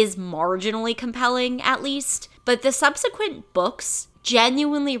thing is marginally compelling, at least, but the subsequent books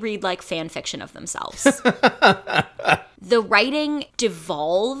genuinely read like fan fiction of themselves. The writing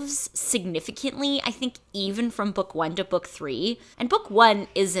devolves significantly, I think, even from book 1 to book 3, and book 1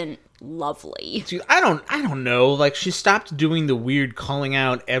 isn't lovely. Dude, I don't know. Like, she stopped doing the weird calling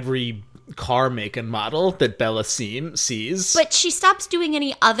out every car make and model that Bella sees. But she stops doing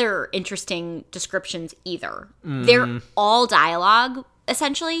any other interesting descriptions either. They're all dialogue,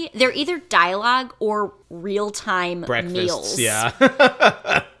 essentially. They're either dialogue or real-time breakfasts, meals.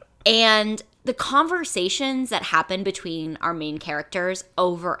 Yeah. And the conversations that happen between our main characters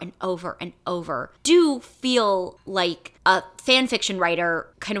over and over and over do feel like a fan fiction writer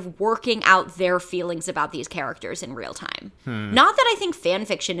kind of working out their feelings about these characters in real time. Not that I think fan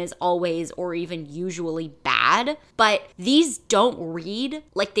fiction is always or even usually bad, but these don't read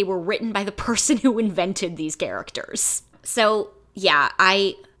like they were written by the person who invented these characters. So, yeah,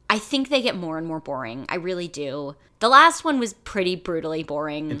 I think they get more and more boring. I really do. The last one was pretty brutally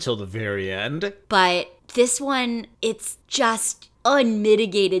boring. Until the very end. But this one, it's just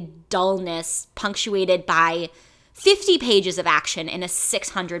unmitigated dullness punctuated by 50 pages of action in a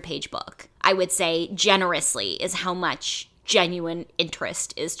 600-page book. I would say generously is how much genuine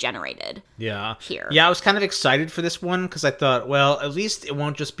interest is generated. Yeah. Here. Yeah, I was kind of excited for this one because I thought, well, at least it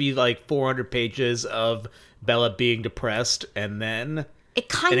won't just be like 400 pages of Bella being depressed and then... It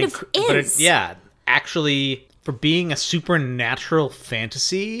kind of is. But yeah, actually, for being a supernatural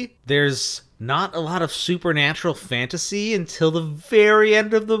fantasy, there's not a lot of supernatural fantasy until the very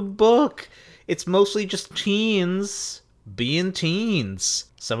end of the book. It's mostly just teens being teens.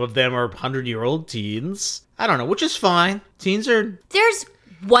 Some of them are 100-year-old teens. I don't know, which is fine. Teens are... There's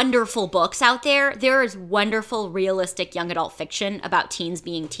wonderful books out there. There is wonderful, realistic young adult fiction about teens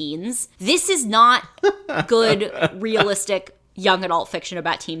being teens. This is not good, realistic young adult fiction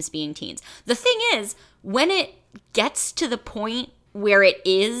about teens being teens. The thing is, when it gets to the point where it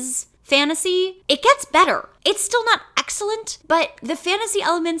is fantasy, it gets better. It's still not excellent, but the fantasy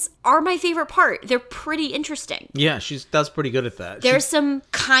elements are my favorite part. They're pretty interesting. Yeah, she does pretty good at that. There's some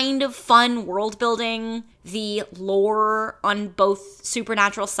kind of fun world building. The lore on both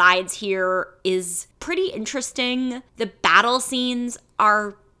supernatural sides here is pretty interesting. The battle scenes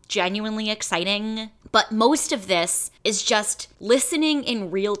are genuinely exciting. But most of this is just listening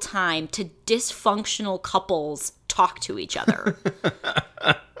in real time to dysfunctional couples talk to each other.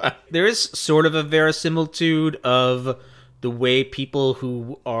 There is sort of a verisimilitude of the way people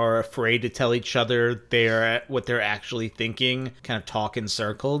who are afraid to tell each other what they're actually thinking kind of talk in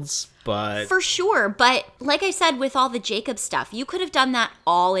circles, but... For sure, but like I said with all the Jacob stuff, you could have done that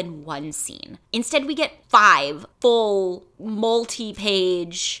all in one scene. Instead, we get 5 full,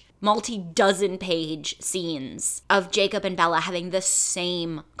 multi-page... multi-dozen page scenes of Jacob and Bella having the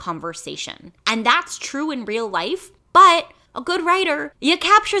same conversation. And that's true in real life, but a good writer, you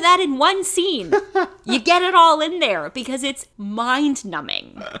capture that in one scene. You get it all in there because it's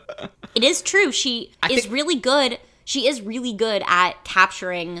mind-numbing. It is true. She is really good at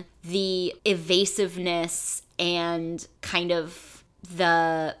capturing the evasiveness and kind of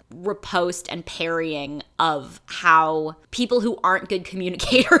the riposte and parrying of how people who aren't good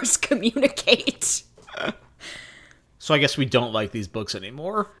communicators communicate. So I guess we don't like these books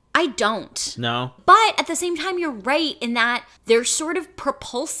anymore. I don't. No? But at the same time, you're right in that they're sort of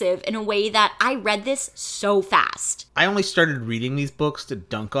propulsive in a way that I read this so fast. I only started reading these books to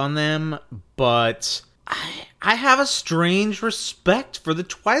dunk on them, but I have a strange respect for the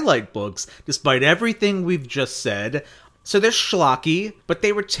Twilight books, despite everything we've just said. So they're schlocky, but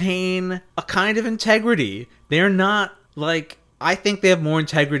they retain a kind of integrity. They're not, like... I think they have more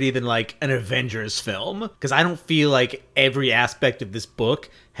integrity than, like, an Avengers film. Because I don't feel like every aspect of this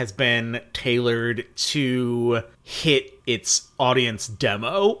book has been tailored to hit its audience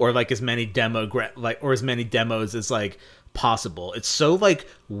demo. Or, like, as many demos as, like, possible. It's so like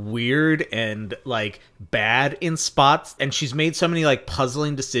weird and like bad in spots, and she's made so many like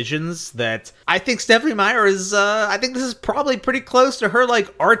puzzling decisions that I think Stephanie Meyer is I think this is probably pretty close to her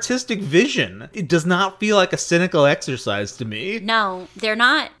like artistic vision. It does not feel like a cynical exercise to me. No, they're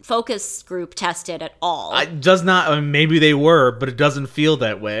not focus group tested at all. It does not. I mean, maybe they were, but it doesn't feel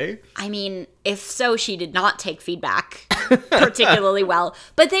that way. I mean, if so, she did not take feedback particularly well.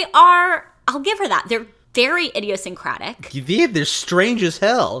 But they are, I'll give her that. They're very idiosyncratic. Yeah, they're strange as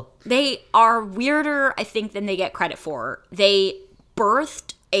hell. They are weirder, I think, than they get credit for. They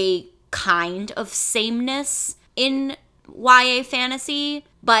birthed a kind of sameness in YA fantasy,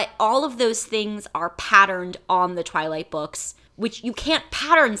 but all of those things are patterned on the Twilight books, which you can't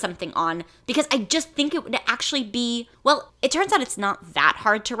pattern something on, because I just think it would actually be, well, it turns out it's not that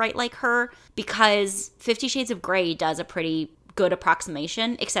hard to write like her, because 50 Shades of Grey does a pretty good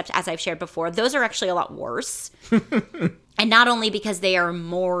approximation, except as I've shared before, those are actually a lot worse. And not only because they are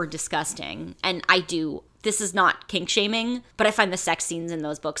more disgusting, and this is not kink shaming, but I find the sex scenes in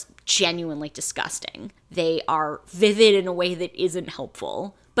those books genuinely disgusting. They are vivid in a way that isn't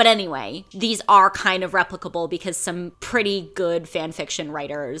helpful. But anyway, these are kind of replicable because some pretty good fanfiction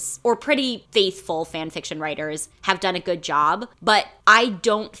writers, or pretty faithful fanfiction writers, have done a good job. But I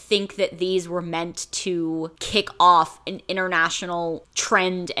don't think that these were meant to kick off an international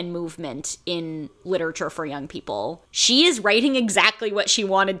trend and movement in literature for young people. She is writing exactly what she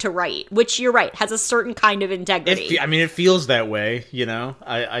wanted to write, which, you're right, has a certain kind of integrity. It feels that way, you know?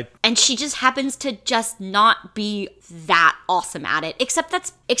 And she just happens to just not be that awesome at it, except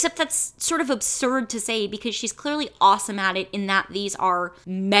that's sort of absurd to say, because she's clearly awesome at it in that these are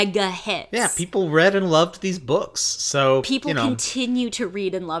mega hits. Yeah, people read and loved these books, so people continue to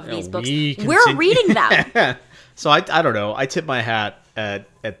read and love these books. We're reading them. So I don't know, I tip my hat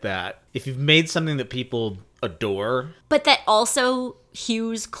at that. If you've made something that people adore, but that also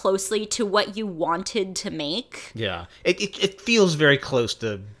hews closely to what you wanted to make. Yeah, it feels very close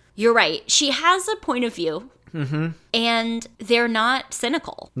to. You're right, she has a point of view. Mm-hmm. And they're not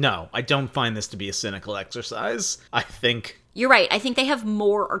cynical. No, I don't find this to be a cynical exercise. I think... You're right. I think they have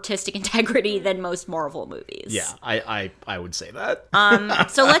more artistic integrity than most Marvel movies. Yeah, I would say that.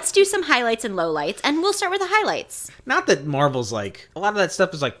 So let's do some highlights and lowlights, and we'll start with the highlights. Not that Marvel's like... A lot of that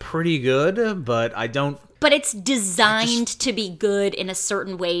stuff is like pretty good, but I don't... But it's designed to be good in a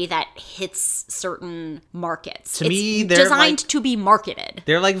certain way that hits certain markets. To me, they're designed to be marketed.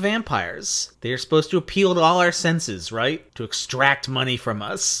 They're like vampires. They're supposed to appeal to all our senses, right? To extract money from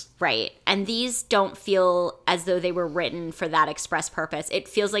us. Right. And these don't feel as though they were written for that express purpose. It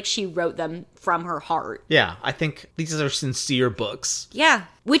feels like she wrote them from her heart. Yeah, I think these are sincere books. Yeah,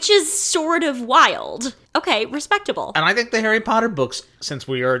 which is sort of wild. Okay, respectable. And I think the Harry Potter books, since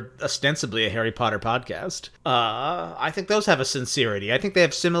we are ostensibly a Harry Potter podcast, I think those have a sincerity. I think they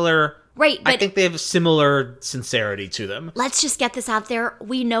have similar... Right, but I think they have similar sincerity to them. Let's just get this out there.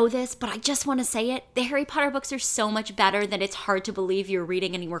 We know this, but I just want to say it. The Harry Potter books are so much better that it's hard to believe you're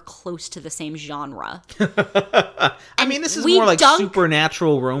reading anywhere close to the same genre. I mean, this is more like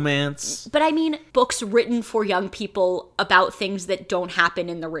supernatural romance. But I mean, books written for young people about things that don't happen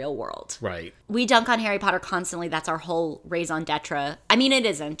in the real world. Right. We dunk on Harry Potter constantly. That's our whole raison d'etre. I mean, it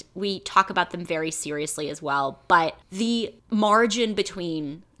isn't. We talk about them very seriously as well. But the margin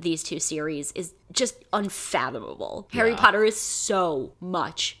between these two series is just unfathomable. Yeah. Harry Potter is so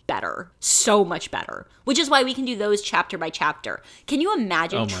much better. So much better. Which is why we can do those chapter by chapter. Can you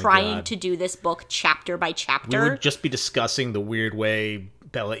imagine trying to do this book chapter by chapter? We would just be discussing the weird way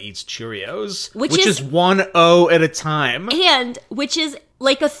Bella eats Cheerios. Which is 1 O at a time. And which is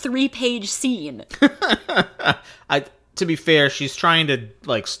like a 3-page scene. To be fair, she's trying to,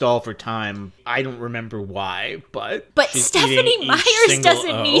 like, stall for time. I don't remember why, but Stephanie Myers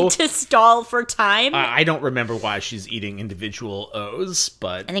doesn't need to stall for time. I don't remember why she's eating individual O's,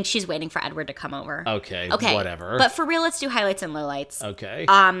 but... I think she's waiting for Edward to come over. Okay, whatever. But for real, let's do highlights and lowlights. Okay.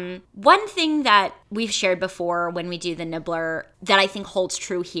 One thing that we've shared before when we do the Nibbler that I think holds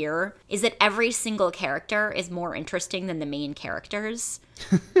true here is that every single character is more interesting than the main characters.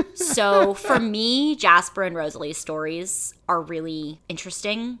 So for me, Jasper and Rosalie's stories are really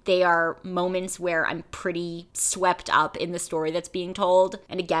interesting. They are moments where I'm pretty swept up in the story that's being told.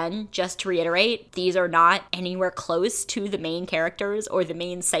 And again, just to reiterate, these are not anywhere close to the main characters or the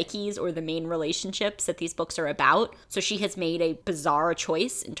main psyches or the main relationships that these books are about. So she has made a bizarre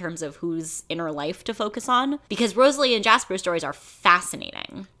choice in terms of whose inner life to focus on, because Rosalie and Jasper's stories are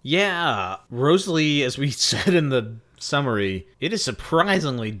fascinating. Yeah, Rosalie, as we said in the summary, it is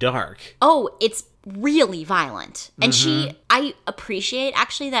surprisingly dark. Oh, it's really violent. And I appreciate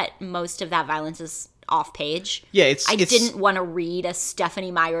actually that most of that violence is off page. Yeah, I didn't want to read a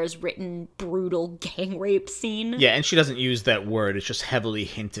Stephanie Meyer's written brutal gang rape scene. Yeah, and she doesn't use that word. It's just heavily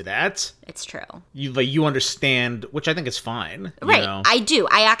hinted at. It's true. You understand, which I think is fine. Right, you know? I do.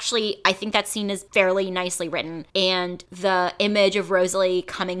 I think that scene is fairly nicely written. And the image of Rosalie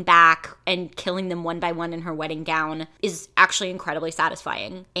coming back and killing them one by one in her wedding gown is actually incredibly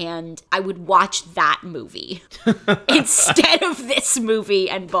satisfying. And I would watch that movie instead of this movie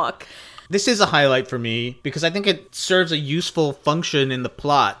and book. This is a highlight for me because I think it serves a useful function in the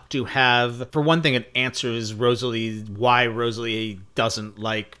plot to have, for one thing, it answers why Rosalie doesn't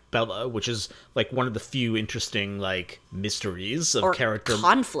like Bella, which is like one of the few interesting like mysteries of or character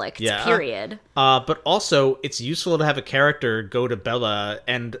conflict. Period. But also it's useful to have a character go to Bella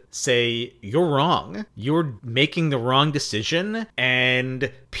and say, "You're wrong. You're making the wrong decision, and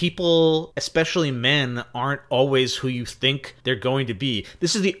people, especially men, aren't always who you think they're going to be."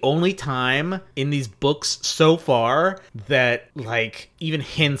 This is the only time in these books so far that like even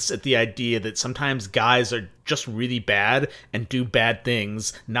hints at the idea that sometimes guys are just really bad and do bad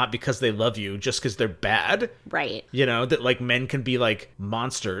things, not because they love you, just because they're bad. Right. You know, that like men can be like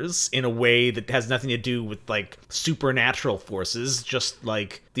monsters in a way that has nothing to do with like supernatural forces, just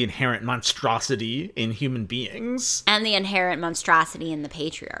like the inherent monstrosity in human beings. And the inherent monstrosity in the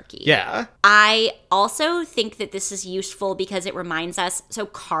patriarchy. Yeah. I also think that this is useful because it reminds us, so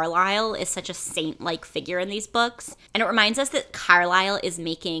Carlisle is such a saint-like figure in these books, and it reminds us that Carlisle is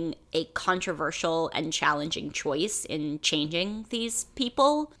making a controversial and challenging choice in changing these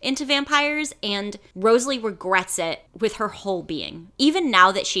people into vampires, and Rosalie regrets it with her whole being. Even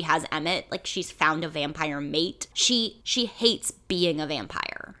now that she has Emmett, like she's found a vampire mate, she hates being a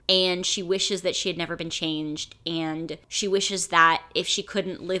vampire, and she wishes that she had never been changed, and she wishes that if she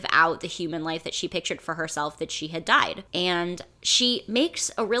couldn't live out the human life that she pictured for herself, that she had died. And she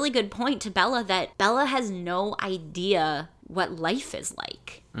makes a really good point to Bella that Bella has no idea what life is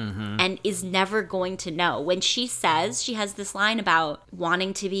like. Mm-hmm. And is never going to know. When she says, she has this line about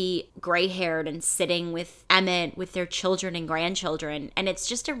wanting to be gray-haired and sitting with Emmett with their children and grandchildren, and it's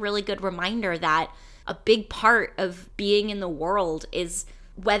just a really good reminder that a big part of being in the world is,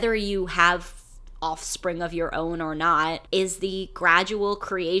 whether you have offspring of your own or not, is the gradual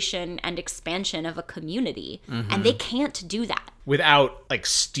creation and expansion of a community. Mm-hmm. And they can't do that without like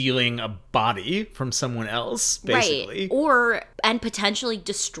stealing a body from someone else, basically. Right. And potentially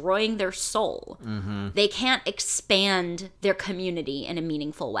destroying their soul. Mm-hmm. They can't expand their community in a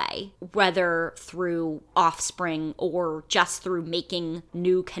meaningful way, whether through offspring or just through making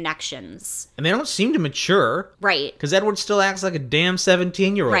new connections. And they don't seem to mature. Right. Because Edward still acts like a damn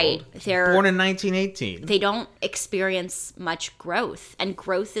 17-year-old. Right. They're born in 1918. They don't experience much growth. And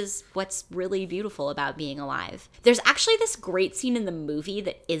growth is what's really beautiful about being alive. There's actually this great scene in the movie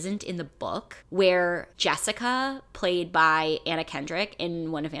that isn't in the book, where Jessica, played by Anna Kendrick,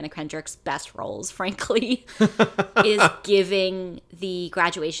 in one of Anna Kendrick's best roles, frankly, is giving the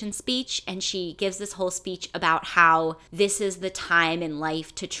graduation speech, and she gives this whole speech about how this is the time in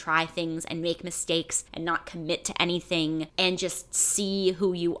life to try things and make mistakes and not commit to anything and just see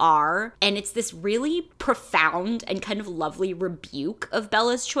who you are. And it's this really profound and kind of lovely rebuke of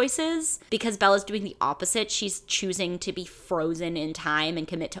Bella's choices, because Bella's doing the opposite. She's choosing to be frozen in time and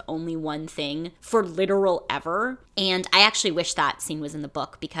commit to only one thing for literal ever. And I actually wish that scene was in the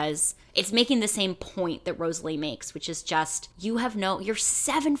book, because it's making the same point that Rosalie makes, which is just, you're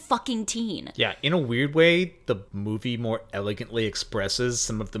 17. Yeah, in a weird way, the movie more elegantly expresses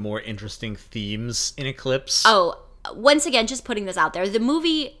some of the more interesting themes in Eclipse. Oh, once again, just putting this out there, the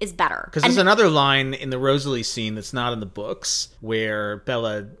movie is better. Because there's another line in the Rosalie scene that's not in the books, where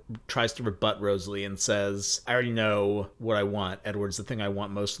Bella tries to rebut Rosalie and says, "I already know what I want. Edward's the thing I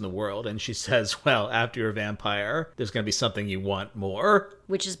want most in the world." And she says, "Well, after you're a vampire, there's going to be something you want more."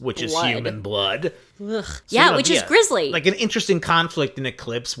 Which is human blood. Ugh. So, yeah, which is grisly. Like an interesting conflict in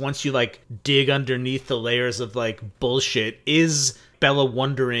Eclipse, once you like dig underneath the layers of like bullshit, is Bella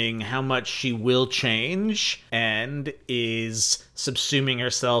wondering how much she will change, and is subsuming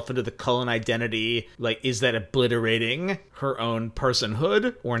herself into the Cullen identity. Like, is that obliterating her own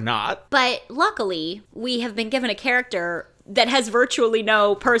personhood or not? But luckily, we have been given a character that has virtually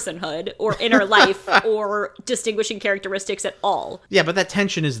no personhood or inner life or distinguishing characteristics at all. Yeah, but that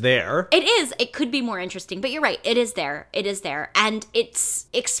tension is there. It is. It could be more interesting, but you're right. It is there. It is there. And it's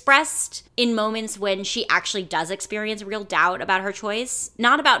expressed in moments when she actually does experience real doubt about her choice.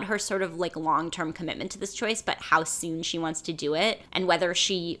 Not about her sort of like long-term commitment to this choice, but how soon she wants to do it, and whether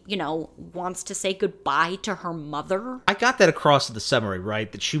she, wants to say goodbye to her mother. I got that across in the summary, right?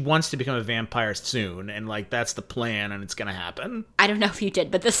 That she wants to become a vampire soon, and like that's the plan, and it's gonna happen. happen. I don't know if you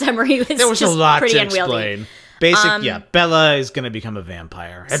did, but the summary was There was just a lot pretty to unwieldy. explain. Bella is going to become a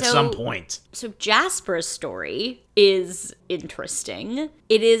vampire at some point. So Jasper's story is interesting.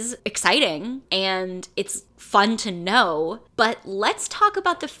 It is exciting, and it's fun to know. But let's talk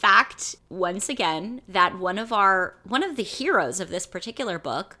about the fact, once again, that one of the heroes of this particular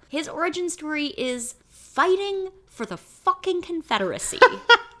book, his origin story is fighting for the fucking Confederacy.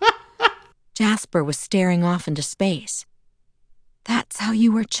 Jasper was staring off into space. That's how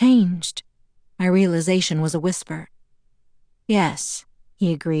you were changed. My realization was a whisper. Yes,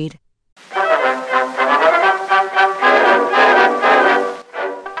 he agreed.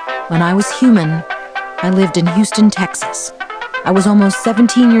 When I was human, I lived in Houston, Texas. I was almost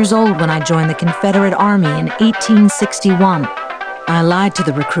 17 years old when I joined the Confederate Army in 1861. I lied to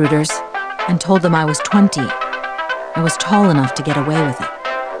the recruiters and told them I was 20. I was tall enough to get away with it.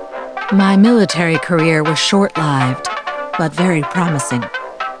 My military career was short-lived, but very promising.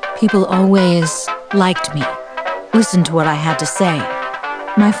 People always liked me, listened to what I had to say.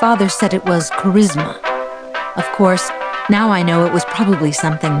 My father said it was charisma. Of course, now I know it was probably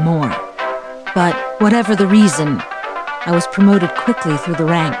something more. But whatever the reason, I was promoted quickly through the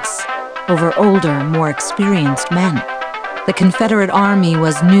ranks, over older, more experienced men. The Confederate Army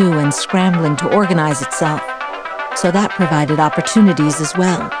was new and scrambling to organize itself, so that provided opportunities as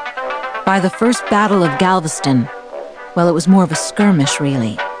well. By the First Battle of Galveston, well, it was more of a skirmish,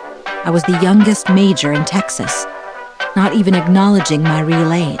 really. I was the youngest major in Texas, not even acknowledging my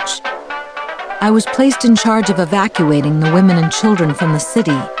real age. I was placed in charge of evacuating the women and children from the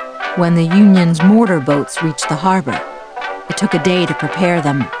city when the Union's mortar boats reached the harbor. It took a day to prepare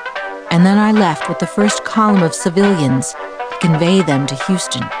them, and then I left with the first column of civilians to convey them to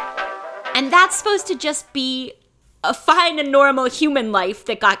Houston. And that's supposed to just be a fine and normal human life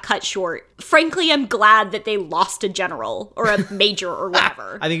that got cut short. Frankly, I'm glad that they lost a general or a major or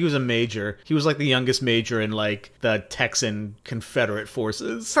whatever. I think he was a major. He was like the youngest major in like the Texan Confederate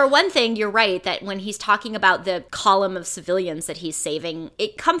forces. For one thing, you're right that when he's talking about the column of civilians that he's saving,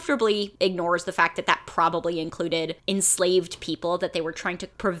 it comfortably ignores the fact that that probably included enslaved people that they were trying to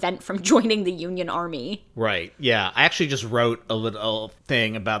prevent from joining the Union Army. Right. Yeah. I actually just wrote a little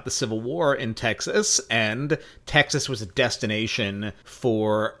thing about the Civil War in Texas, and Texas was a destination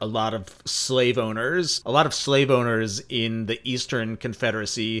for a lot of slave owners. A lot of slave owners in the Eastern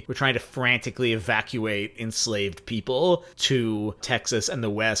Confederacy were trying to frantically evacuate enslaved people to Texas and the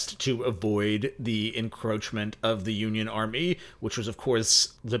West to avoid the encroachment of the Union Army, which was, of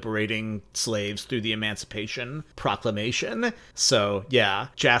course, liberating slaves through the Emancipation Proclamation. So, yeah,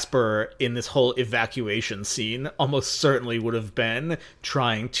 Jasper in this whole evacuation scene almost certainly would have been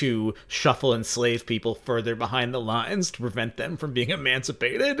trying to shuffle enslaved people further behind the lines to prevent them from being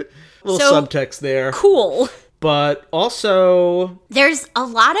emancipated. Little subtext there. Cool. But also, there's a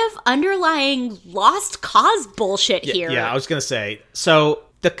lot of underlying lost cause bullshit here. Yeah, I was gonna say. So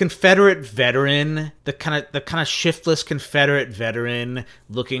the Confederate veteran, the kind of shiftless Confederate veteran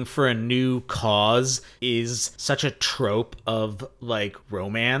looking for a new cause is such a trope of like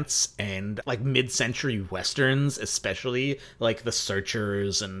romance and like mid-century westerns, especially like The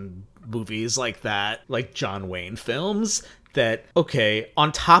Searchers and movies like that, like John Wayne films. That, okay,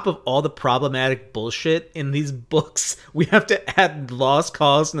 on top of all the problematic bullshit in these books, we have to add lost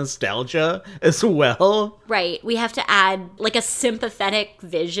cause nostalgia as well. Right. We have to add, like, a sympathetic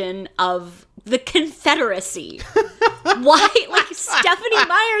vision of the Confederacy. Why? Like, Stephanie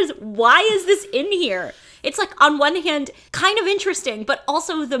Meyer's, why is this in here? It's, like, on one hand, kind of interesting, but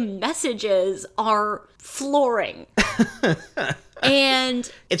also the messages are flooring.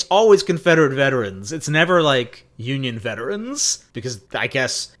 And it's always Confederate veterans. It's never like Union veterans, because I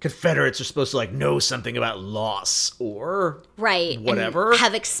guess Confederates are supposed to like know something about loss or whatever. And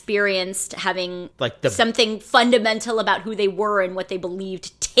have experienced having like something fundamental about who they were and what they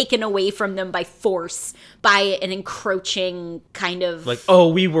believed taken away from them by force, by an encroaching kind of like, oh,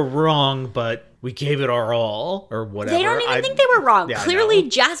 we were wrong, but we gave it our all, or whatever. They don't even think they were wrong. Yeah, clearly,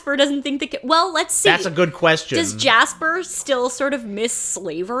 Jasper doesn't think they well, let's see. That's a good question. Does Jasper still sort of miss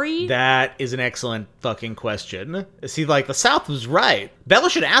slavery? That is an excellent fucking question. Is he like, the South was right?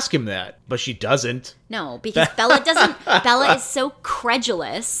 Bella should ask him that, but she doesn't. No, because Bella doesn't. Bella is so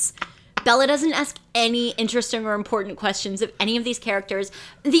credulous. Bella doesn't ask any interesting or important questions of any of these characters.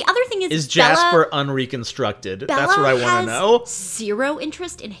 The other thing is Jasper unreconstructed? That's what I want to know. Has zero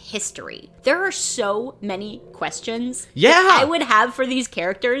interest in history. There are so many questions that I would have for these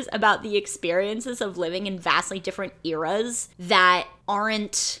characters about the experiences of living in vastly different eras that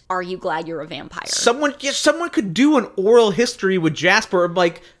aren't, are you glad you're a vampire? Someone could do an oral history with Jasper,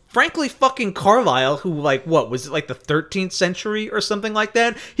 like Frankly, fucking Carlisle, who, like, what, was it like the 13th century or something like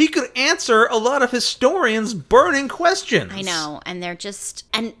that? He could answer a lot of historians' burning questions. I know, and they're just...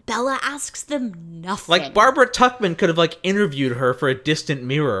 And Bella asks them nothing. Like, Barbara Tuchman could have, like, interviewed her for A Distant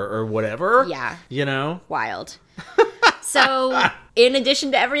Mirror or whatever. Yeah. You know? Wild. So, in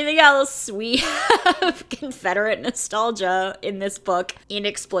addition to everything else, we have Confederate nostalgia in this book,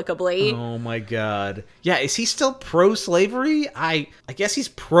 inexplicably. Oh my god. Yeah, is he still pro-slavery? I guess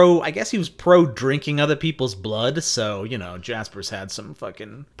he was pro-drinking other people's blood, so, you know, Jasper's had some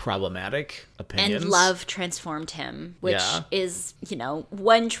fucking problematic opinions. And love transformed him, which is, you know,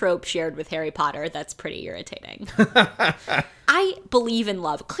 one trope shared with Harry Potter that's pretty irritating. I believe in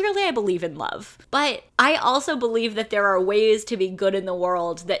love. Clearly, I believe in love. But I also believe that there are ways to be good in the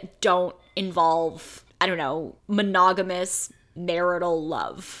world that don't involve, I don't know, monogamous marital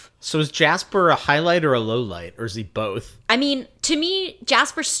love. So is Jasper a highlight or a lowlight, or is he both? I mean, to me,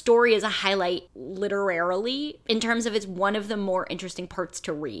 Jasper's story is a highlight literarily in terms of it's one of the more interesting parts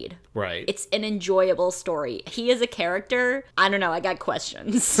to read. Right. It's an enjoyable story. He is a character. I don't know. I got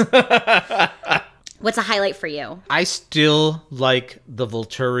questions. What's a highlight for you? I still like the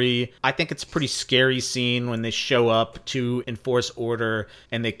Volturi. I think it's a pretty scary scene when they show up to enforce order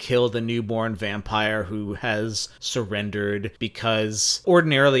and they kill the newborn vampire who has surrendered, because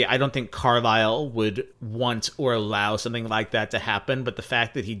ordinarily I don't think Carlisle would want or allow something like that to happen, but the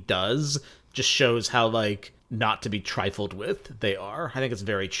fact that he does just shows how, like, not to be trifled with they are. I think it's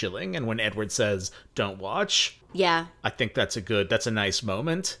very chilling, and when Edward says, "Don't watch," yeah, I think that's a nice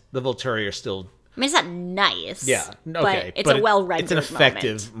moment. The Volturi are still... I mean, it's not nice. Yeah, okay. But it's a well-rendered It's an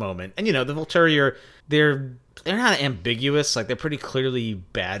effective moment. And, you know, the Volturi they're not ambiguous. Like, they're pretty clearly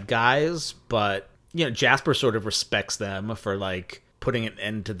bad guys, but, you know, Jasper sort of respects them for, like, putting an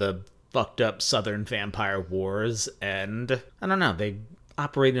end to the fucked up Southern vampire wars. And, I don't know, they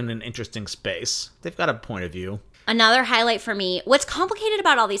operate in an interesting space. They've got a point of view. Another highlight for me, what's complicated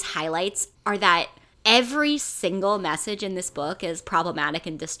about all these highlights are that every single message in this book is problematic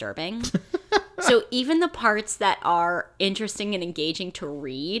and disturbing. So even the parts that are interesting and engaging to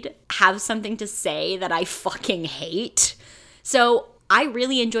read have something to say that I fucking hate. So I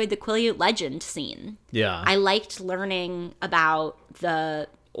really enjoyed the Quileute legend scene. Yeah. I liked learning about the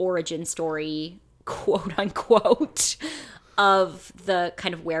origin story, quote unquote, of the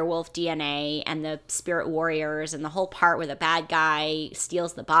kind of werewolf DNA and the spirit warriors and the whole part where the bad guy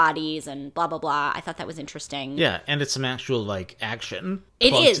steals the bodies and blah, blah, blah. I thought that was interesting. Yeah, and it's some actual, like, action.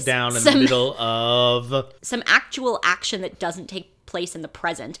 It is. Down in the middle of... Some actual action that doesn't take place in the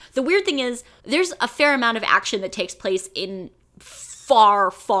present. The weird thing is, there's a fair amount of action that takes place in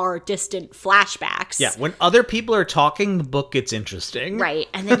far, far distant flashbacks. Yeah, when other people are talking, the book gets interesting. Right,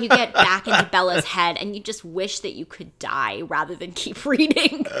 and then you get back into Bella's head, and you just wish that you could die rather than keep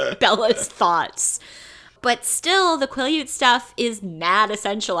reading Bella's thoughts. But still, the Quileute stuff is mad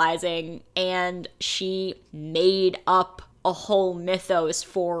essentializing, and she made up a whole mythos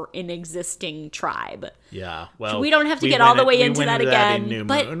for an existing tribe. Yeah, well, we don't have to get all the way into that again, New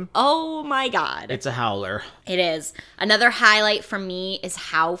but Moon. Oh my god. It's a howler. It is. Another highlight for me is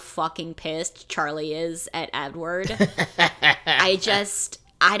how fucking pissed Charlie is at Edward. I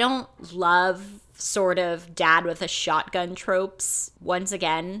don't love sort of dad with a shotgun tropes. Once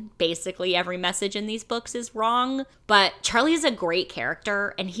again, basically every message in these books is wrong. But Charlie is a great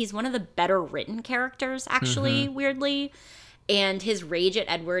character, and he's one of the better written characters, actually, weirdly. And his rage at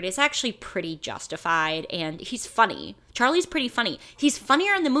Edward is actually pretty justified, and he's funny. Charlie's pretty funny. He's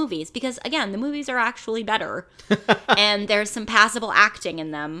funnier in the movies because, again, the movies are actually better. And there's some passable acting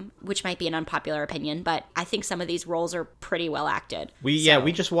in them, which might be an unpopular opinion, but I think some of these roles are pretty well acted. We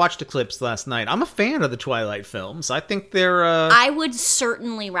just watched Eclipse last night. I'm a fan of the Twilight films. I think they're... I would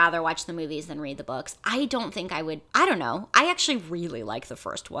certainly rather watch the movies than read the books. I don't think I would... I don't know. I actually really like the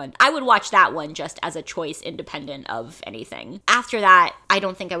first one. I would watch that one just as a choice independent of anything. After that, I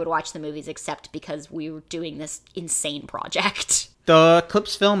don't think I would watch the movies except because we were doing this insane project. The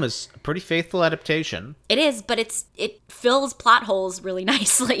Eclipse film is a pretty faithful adaptation. It is, but it fills plot holes really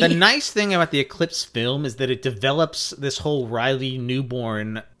nicely. The nice thing about the Eclipse film is that it develops this whole Riley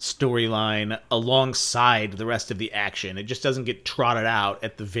newborn storyline alongside the rest of the action. It just doesn't get trotted out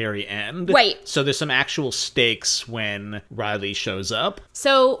at the very end. Right. So there's some actual stakes when Riley shows up.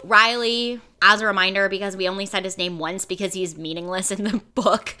 So Riley as a reminder, because we only said his name once because he's meaningless in the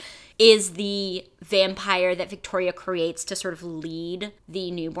book, is the vampire that Victoria creates to sort of lead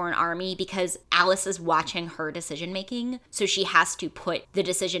the newborn army, because Alice is watching her decision making. So she has to put the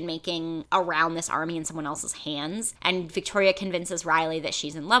decision making around this army in someone else's hands. And Victoria convinces Riley that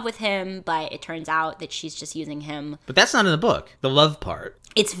she's in love with him, but it turns out that she's just using him. But that's not in the book, the love part.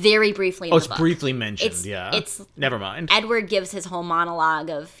 It's very briefly in the book. Oh, it's briefly mentioned, yeah. Never mind. Edward gives his whole monologue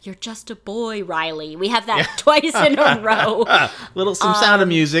of, "You're just a boy, Riley." We have that twice in a row. Some sound of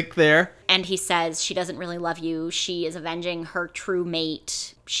music there. And he says she doesn't really love you. She is avenging her true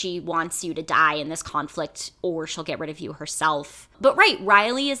mate. She wants you to die in this conflict, or she'll get rid of you herself. But right,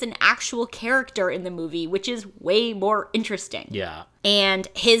 Riley is an actual character in the movie, which is way more interesting. Yeah. And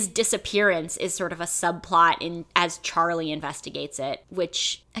his disappearance is sort of a subplot as Charlie investigates it,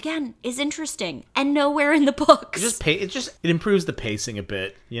 which, again, is interesting and nowhere in the books. It improves the pacing a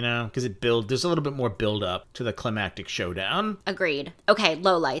bit, because there's a little bit more build up to the climactic showdown. Agreed. Okay,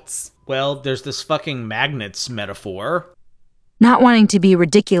 lowlights. Well, there's this fucking magnets metaphor. Not wanting to be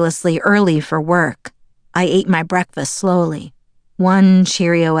ridiculously early for work, I ate my breakfast slowly, one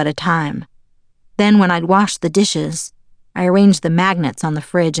Cheerio at a time. Then when I'd washed the dishes, I arranged the magnets on the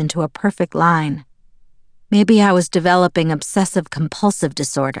fridge into a perfect line. Maybe I was developing obsessive-compulsive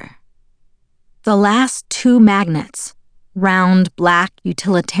disorder. The last 2 magnets, round, black,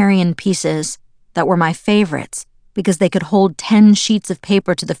 utilitarian pieces that were my favorites because they could hold 10 sheets of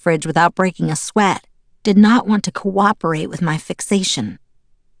paper to the fridge without breaking a sweat, did not want to cooperate with my fixation.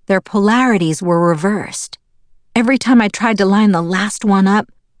 Their polarities were reversed. Every time I tried to line the last one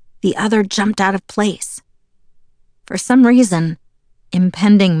up, the other jumped out of place. For some reason,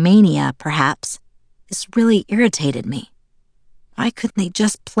 impending mania, perhaps, this really irritated me. Why couldn't they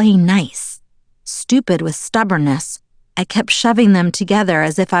just play nice? Stupid with stubbornness, I kept shoving them together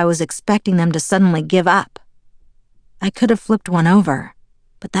as if I was expecting them to suddenly give up. I could have flipped one over,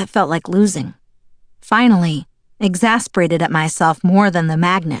 but that felt like losing. Finally, exasperated at myself more than the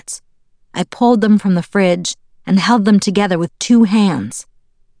magnets, I pulled them from the fridge and held them together with 2 hands.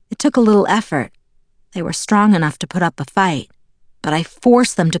 It took a little effort. They were strong enough to put up a fight, but I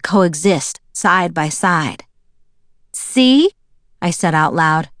forced them to coexist side by side. "See?" I said out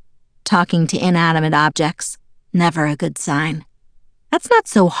loud, talking to inanimate objects. Never a good sign. "That's not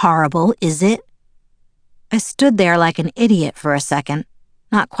so horrible, is it?" I stood there like an idiot for a second,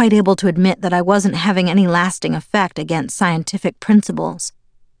 not quite able to admit that I wasn't having any lasting effect against scientific principles.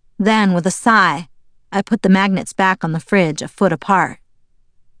 Then, with a sigh, I put the magnets back on the fridge a foot apart.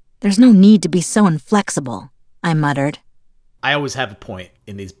 "There's no need to be so inflexible," I muttered. I always have a point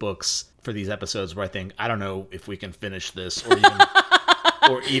in these books for these episodes where I think, I don't know if we can finish this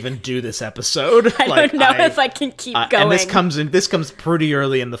or even do this episode. I don't know if I can keep going. And this comes pretty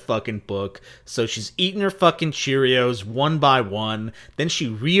early in the fucking book. So she's eating her fucking Cheerios one by one. Then she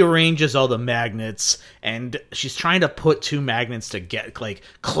rearranges all the magnets, and she's trying to put 2 magnets to get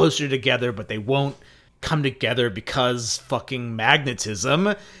closer together, but they won't come together because fucking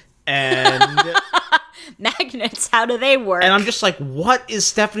magnetism. And magnets, how do they work? And I'm just like, what is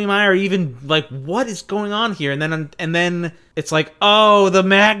Stephenie Meyer even, what is going on here? And then it's like, oh, the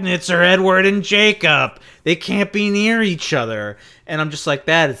magnets are Edward and Jacob. They can't be near each other. And I'm just like,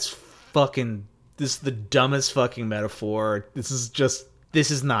 this is the dumbest fucking metaphor. This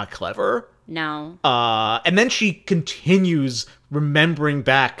is not clever. No. And then she continues remembering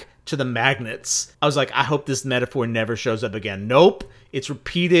back to the magnets. I was like, I hope this metaphor never shows up again. Nope. It's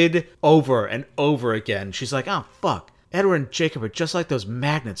repeated over and over again. She's like, oh, fuck. Edward and Jacob are just like those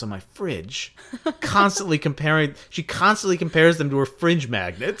magnets on my fridge. She constantly compares them to her fridge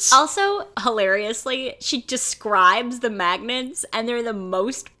magnets. Also, hilariously, she describes the magnets, and they're the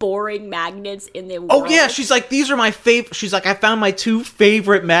most boring magnets in the world. Oh, yeah. She's like, these are my favorite. She's like, I found my 2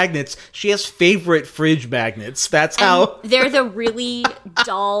 favorite magnets. She has favorite fridge magnets. That's how. They're the really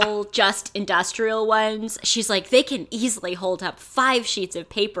dull, just industrial ones. She's like, they can easily hold up 5 sheets of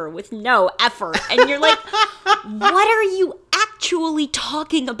paper with no effort. And you're like, what are you actually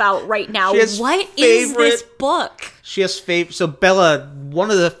talking about right now? What is this book? She has favorite. So Bella,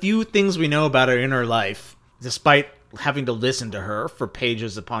 one of the few things we know about her in her life, despite having to listen to her for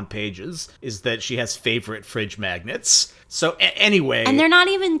pages upon pages, is that she has favorite fridge magnets. So anyway. And they're not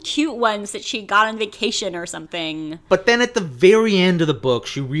even cute ones that she got on vacation or something. But then at the very end of the book,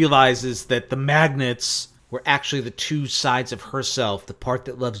 she realizes that the magnets were actually the 2 sides of herself, the part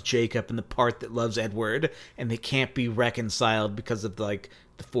that loves Jacob and the part that loves Edward, and they can't be reconciled because of the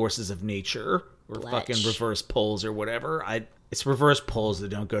forces of nature or fucking reverse poles or whatever. It's reverse poles that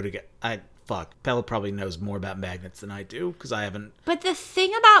don't go together. Bella probably knows more about magnets than I do, because I haven't... But the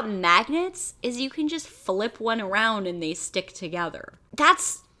thing about magnets is you can just flip one around and they stick together.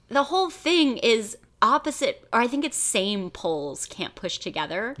 That's... The whole thing is opposite... Or I think it's same poles can't push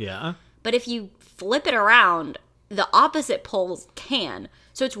together. Yeah. But if you flip it around, the opposite poles can.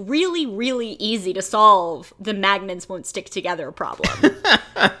 So it's really, really easy to solve the magnets won't stick together problem.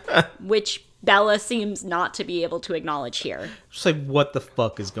 Which... Bella seems not to be able to acknowledge here. Just like, what the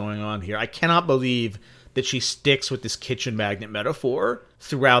fuck is going on here? I cannot believe that she sticks with this kitchen magnet metaphor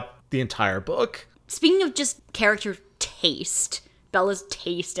throughout the entire book. Speaking of just character taste, Bella's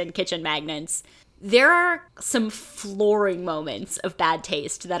taste in kitchen magnets, there are some flooring moments of bad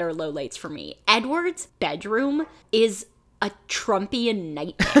taste that are lowlights for me. Edward's bedroom is a Trumpian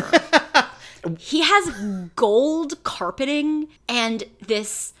nightmare. He has gold carpeting and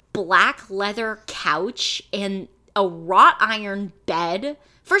this... black leather couch and a wrought iron bed.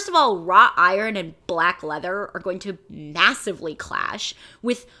 First of all, wrought iron and black leather are going to massively clash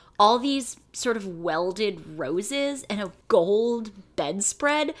with all these sort of welded roses and a gold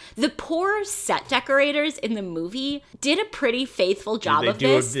bedspread. The poor set decorators in the movie did a pretty faithful job of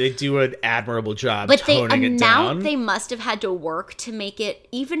this. They do an admirable job but toning it down. But the amount they must have had to work to make it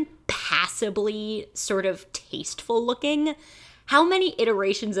even passably sort of tasteful looking. How many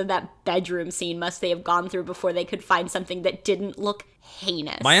iterations of that bedroom scene must they have gone through before they could find something that didn't look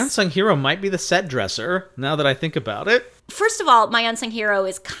heinous? My unsung hero might be the set dresser, now that I think about it. First of all, my unsung hero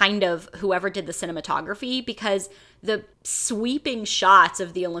is kind of whoever did the cinematography, because the sweeping shots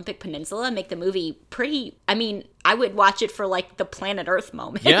of the Olympic Peninsula make the movie pretty... I mean, I would watch it for, like, the planet Earth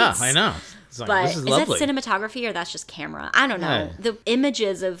moments. Yeah, I know. It's like, but this is lovely. that cinematography or that's just camera? I don't know. Yeah. The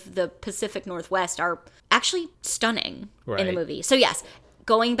images of the Pacific Northwest are actually stunning in the Right. movie. So yes,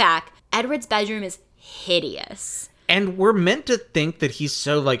 going back, Edward's bedroom is hideous. And we're meant to think that he's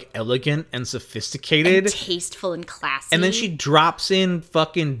so, like, elegant and sophisticated. And tasteful and classy. And then she drops in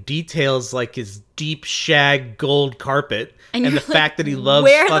fucking details like his deep shag gold carpet. And the fact that he loves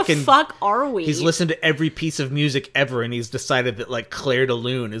where fucking... the fuck are we? He's listened to every piece of music ever, and he's decided that, like, Claire de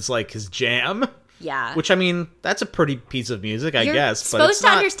Lune is, like, his jam. Yeah. Which, I mean, that's a pretty piece of music, I You're guess. supposed but it's to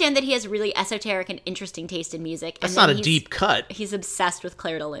not, understand that he has really esoteric and interesting taste in music. That's and not then a deep cut. He's obsessed with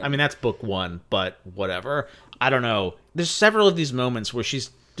Claire de Lune. I mean, that's book one, but whatever. I don't know. There's several of these moments where she's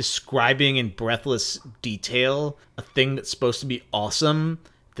describing in breathless detail a thing that's supposed to be awesome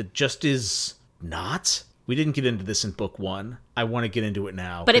that just is not. We didn't get into this in book one. I want to get into it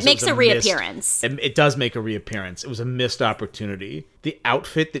now. But it makes a reappearance. It does make a reappearance. It was a missed opportunity. The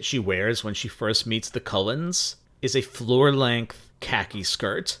outfit that she wears when she first meets the Cullens is a floor-length khaki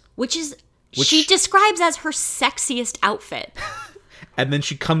skirt. Which she describes as her sexiest outfit. And then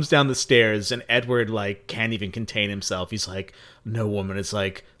she comes down the stairs, and Edward, like, can't even contain himself. He's like, no woman has,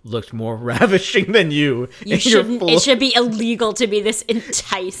 like, looked more ravishing than you. It should be illegal to be this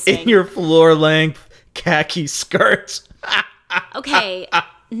enticing. In your floor-length khaki skirt. Okay,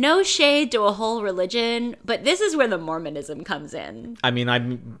 no shade to a whole religion, but this is where the Mormonism comes in. I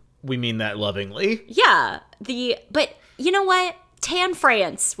mean, we mean that lovingly. Yeah, but you know what? Tan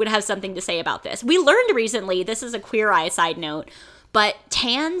France would have something to say about this. We learned recently, this is a Queer Eye side note, but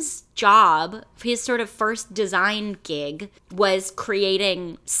Tan's job, his sort of first design gig, was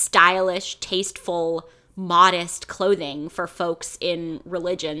creating stylish, tasteful, modest clothing for folks in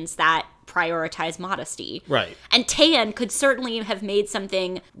religions that prioritize modesty. Right. And Tan could certainly have made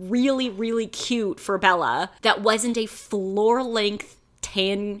something really, really cute for Bella that wasn't a floor-length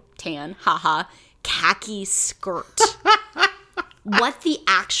khaki skirt. What the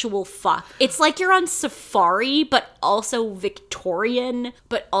actual fuck? It's like you're on safari, but also Victorian,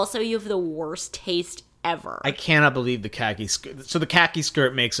 but also you have the worst taste ever. I cannot believe the khaki skirt. So the khaki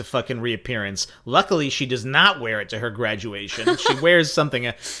skirt makes a fucking reappearance. Luckily, she does not wear it to her graduation. She wears something.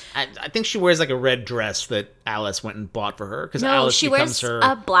 I think she wears like a red dress that Alice went and bought for her. Because No, Alice she becomes wears her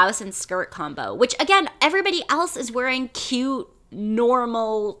a blouse and skirt combo, which again, everybody else is wearing cute,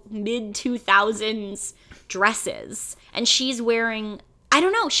 normal, mid-2000s dresses. And she's wearing, I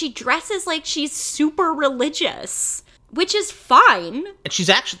don't know, she dresses like she's super religious. Which is fine. And she's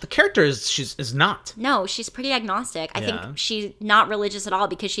actually, the character is not. No, she's pretty agnostic. I think she's not religious at all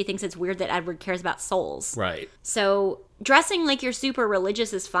because she thinks it's weird that Edward cares about souls. Right. So dressing like you're super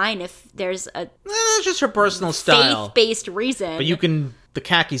religious is fine if there's a That's just her personal style. faith-based reason. But the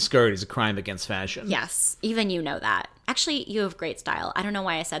khaki skirt is a crime against fashion. Yes, even you know that. Actually, you have great style. I don't know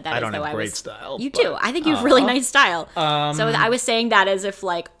why I said that. I don't have great style. You but, do. I think you have really nice style. So I was saying that as if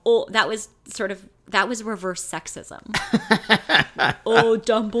like, oh, that was sort of That was reverse sexism. Oh,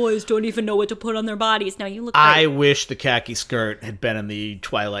 dumb boys don't even know what to put on their bodies. Now you look great. I wish the khaki skirt had been in the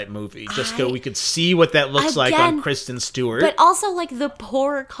Twilight movie, just so we could see what that looks like on Kristen Stewart. But also, like, the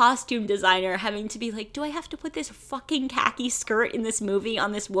poor costume designer having to be like, do I have to put this fucking khaki skirt in this movie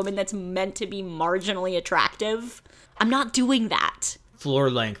on this woman that's meant to be marginally attractive? I'm not doing that.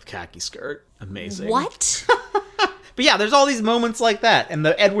 Floor-length khaki skirt. Amazing. What? But yeah, there's all these moments like that. And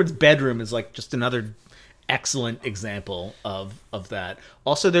the Edward's bedroom is like just another excellent example of that.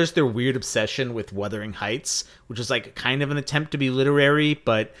 Also, there's their weird obsession with Wuthering Heights, which is like kind of an attempt to be literary,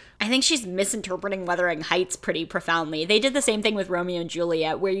 but... I think she's misinterpreting Wuthering Heights pretty profoundly. They did the same thing with Romeo and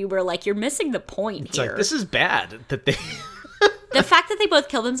Juliet, where you were like, you're missing the point it's here. Like, this is bad that they... The fact that they both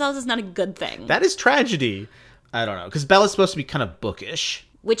kill themselves is not a good thing. That is tragedy. I don't know, because Bella's supposed to be kind of bookish.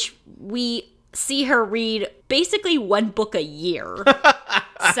 Which we see her read basically one book a year.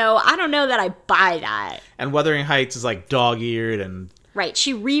 So I don't know that I buy that. And Wuthering Heights is like dog-eared and... Right,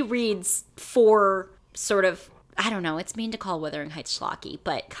 she rereads 4 sort of, I don't know, it's mean to call Wuthering Heights schlocky,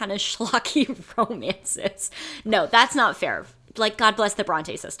 but kind of schlocky romances. No, that's not fair. Like, God bless the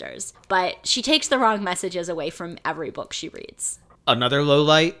Bronte sisters. But she takes the wrong messages away from every book she reads. Another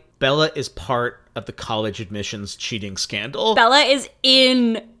lowlight, Bella is part of the college admissions cheating scandal. Bella is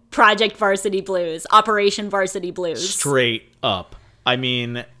in Project Varsity Blues, Operation Varsity Blues. Straight up. I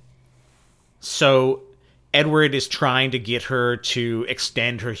mean, so Edward is trying to get her to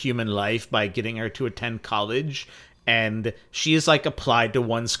extend her human life by getting her to attend college, and she is like applied to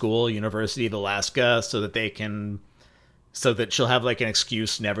one school, University of Alaska, so that she'll have like an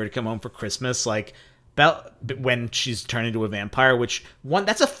excuse never to come home for Christmas. Like, when she's turned into a vampire,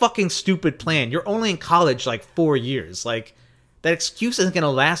 that's a fucking stupid plan. You're only in college like 4 years. Like, that excuse isn't going to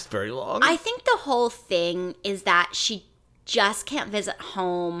last very long. I think the whole thing is that she just can't visit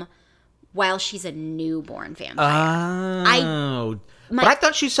home while she's a newborn vampire. Oh. But I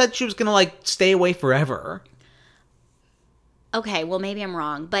thought she said she was going to like stay away forever. Okay, well, maybe I'm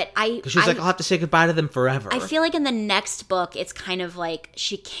wrong, but Because she's like, I'll have to say goodbye to them forever. I feel like in the next book, it's kind of like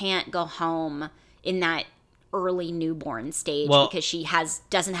she can't go home in that early newborn stage because she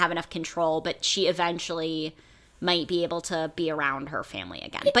doesn't have enough control, but she eventually might be able to be around her family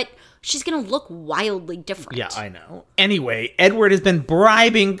again. But she's going to look wildly different. Yeah, I know. Anyway, Edward has been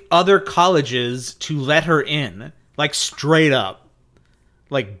bribing other colleges to let her in. Like, straight up.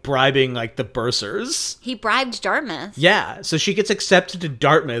 Like, bribing, like, the bursars. He bribed Dartmouth. Yeah, so she gets accepted to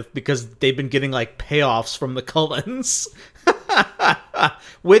Dartmouth because they've been getting, like, payoffs from the Cullens.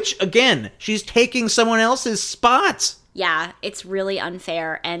 Which, again, she's taking someone else's spot. Yeah, it's really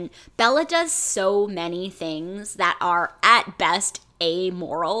unfair. And Bella does so many things that are, at best,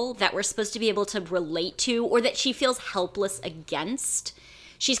 amoral, that we're supposed to be able to relate to, or that she feels helpless against.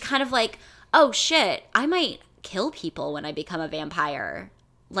 She's kind of like, oh shit, I might kill people when I become a vampire.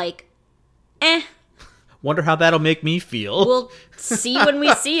 Like, Wonder how that'll make me feel. We'll see when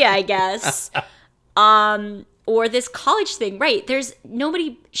we see, I guess. Or this college thing, right? There's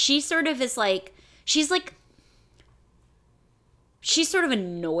nobody, she sort of is like, she's sort of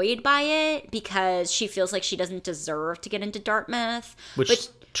annoyed by it because she feels like she doesn't deserve to get into Dartmouth. Which is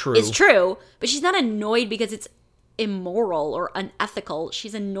true. It's true, but she's not annoyed because it's immoral or unethical.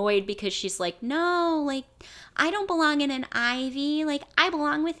 She's annoyed because she's like, no, like, I don't belong in an Ivy. Like, I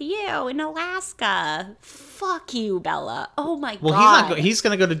belong with you in Alaska. Fuck you, Bella. Oh my God. Well, he's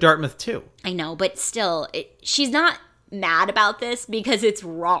going to go to Dartmouth too. I know, but still, she's not mad about this because it's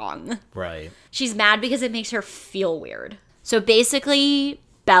wrong. Right. She's mad because it makes her feel weird. So basically,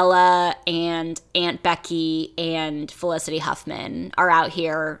 Bella and Aunt Becky and Felicity Huffman are out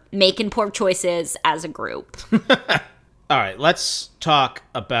here making poor choices as a group. All right, let's talk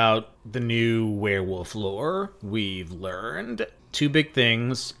about the new werewolf lore we've learned. 2 big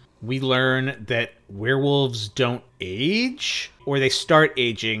things. We learn that werewolves don't age, or they start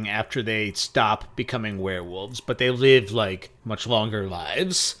aging after they stop becoming werewolves, but they live, like, much longer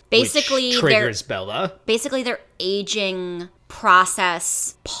lives. Basically, which triggers Bella. Basically, their aging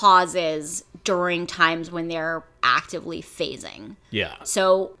process pauses during times when they're actively phasing. Yeah.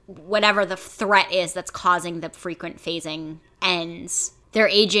 So whatever the threat is that's causing the frequent phasing ends, their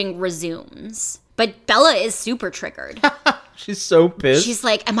aging resumes. But Bella is super triggered. She's so pissed. She's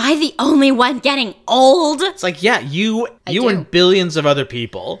like, am I the only one getting old? It's like, yeah, you and billions of other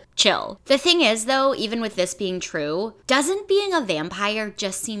people. Chill. The thing is, though, even with this being true, doesn't being a vampire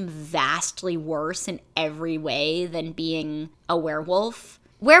just seem vastly worse in every way than being a werewolf?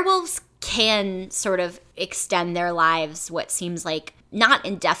 Werewolves can sort of extend their lives what seems like not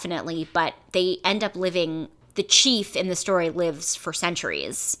indefinitely, but they end up living, the chief in the story lives for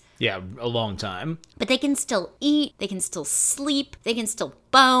centuries. Yeah, a long time. But they can still eat, they can still sleep, they can still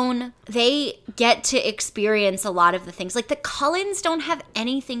bone. They get to experience a lot of the things. Like, the Cullens don't have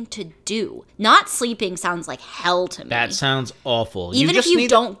anything to do. Not sleeping sounds like hell to me. That sounds awful. Even if you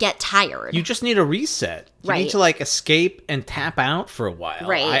don't get tired. You just need a reset. You need to, like, escape and tap out for a while.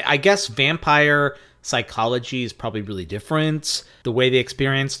 Right. I guess vampire psychology is probably really different, the way they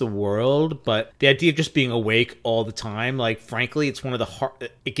experience the world, but the idea of just being awake all the time, like, frankly, it's one of the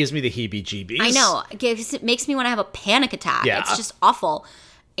it gives me the heebie-jeebies. I know. It makes me want to have a panic attack. Yeah. It's just awful.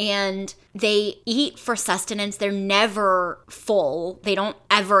 And they eat for sustenance. They're never full. They don't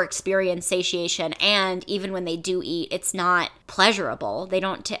ever experience satiation. And even when they do eat, it's not pleasurable. They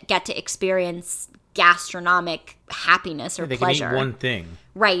don't get to experience gastronomic happiness or pleasure. They can eat one thing.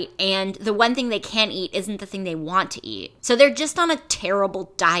 Right, and the one thing they can't eat isn't the thing they want to eat. So they're just on a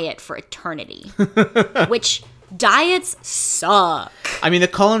terrible diet for eternity, which diets suck. I mean, the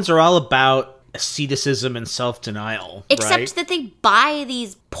Cullens are all about asceticism and self-denial, Except that they buy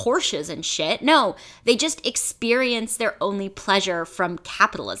these Porsches and shit. No, they just experience their only pleasure from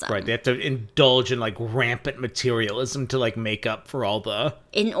capitalism. Right, they have to indulge in, like, rampant materialism to, like, make up for all the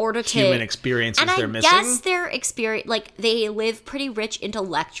human experiences they're missing. And I guess their experience, like, they live pretty rich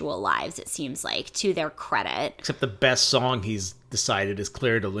intellectual lives, it seems like, to their credit. Except the best song he's decided is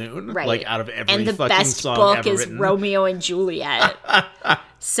Claire de Lune. Right. Like, out of every and the fucking best song book ever is written. Romeo and Juliet.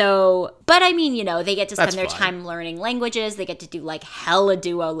 So, but I mean, you know, they get to spend That's their fine. time learning languages. They get to do, like, hella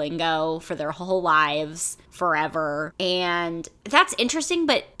Duolingo for their whole lives forever. And that's interesting,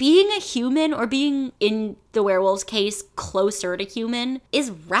 but being a human, or being, in the werewolf's case, closer to human, is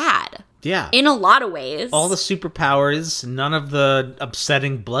rad. Yeah. In a lot of ways. All the superpowers, none of the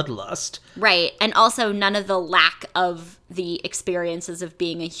upsetting bloodlust. Right. And also none of the lack of the experiences of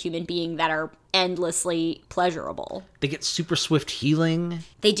being a human being that are endlessly pleasurable. They get super swift healing.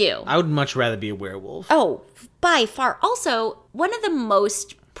 They do. I would much rather be a werewolf. Oh, by far. Also, one of the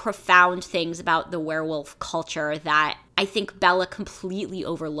most profound things about the werewolf culture that I think Bella completely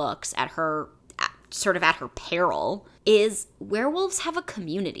overlooks at her peril is werewolves have a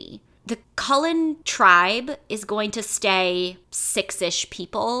community. The Cullen tribe is going to stay 6-ish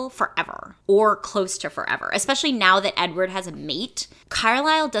people forever, or close to forever, especially now that Edward has a mate.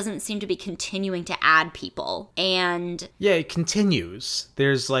 Carlisle doesn't seem to be continuing to add people, and... Yeah, it continues.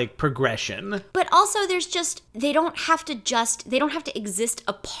 There's, like, progression. But also there's just, they don't have to exist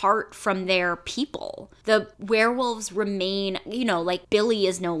apart from their people. The werewolves remain, you know, like, Billy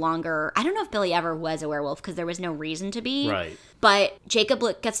is no longer... I don't know if Billy ever was a werewolf, because there was no reason to be. Right. But Jacob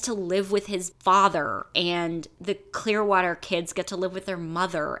gets to live with his father, and the Clearwater kids get to live with their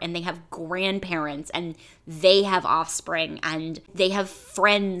mother, and they have grandparents, and they have offspring, and they have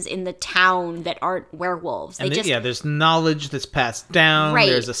friends in the town that aren't werewolves. There's knowledge that's passed down. Right.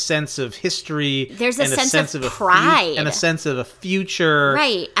 There's a sense of history. There's a sense of pride. And a sense of a future.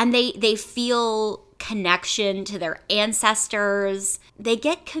 Right. And they feel connection to their ancestors. They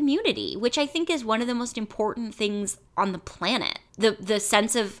get community, which I think is one of the most important things on the planet. The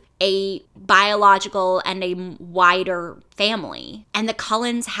sense of a biological and a wider family. And the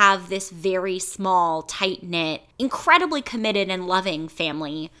Cullens have this very small, tight-knit, incredibly committed and loving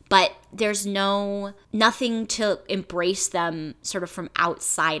family, but there's nothing to embrace them sort of from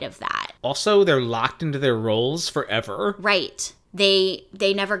outside of that. Also, they're locked into their roles forever. Right. They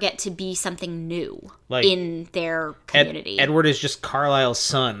never get to be something new, like, in their community. Edward is just Carlisle's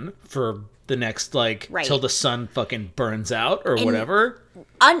son for the next, like, right. till the sun fucking burns out or whatever.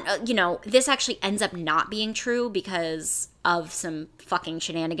 This actually ends up not being true because of some fucking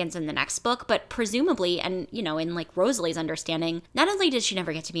shenanigans in the next book, but presumably, and, you know, in, like, Rosalie's understanding, not only does she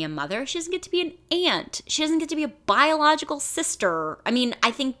never get to be a mother, she doesn't get to be an aunt. She doesn't get to be a biological sister. I mean,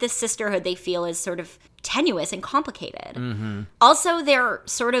 I think this sisterhood they feel is sort of tenuous and complicated. Mm-hmm. Also, they're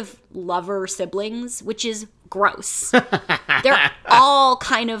sort of lover siblings, which is gross. They're all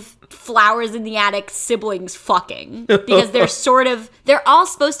kind of flowers in the attic siblings fucking, because they're all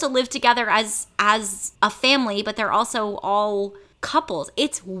supposed to live together as a family, but they're also all couples.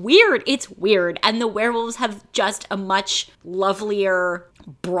 It's weird. And the werewolves have just a much lovelier,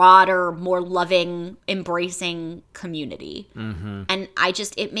 broader, more loving, embracing community. Mm-hmm. And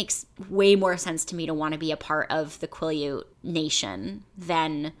it makes way more sense to me to want to be a part of the Quileute nation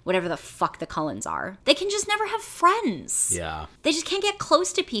than whatever the fuck the Cullens are. They can just never have friends. Yeah. They just can't get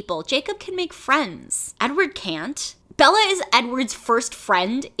close to people. Jacob can make friends. Edward can't. Bella is Edward's first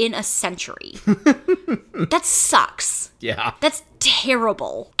friend in a century. That sucks. Yeah. That's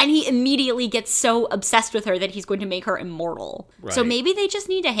terrible. And he immediately gets so obsessed with her that he's going to make her immortal. Right. So maybe they just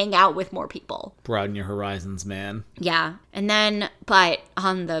need to hang out with more people. Broaden your horizons, man. Yeah. And then, but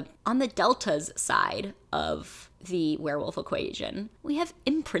on the Delta's side of the werewolf equation, we have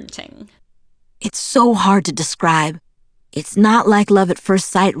imprinting. It's so hard to describe. It's not like love at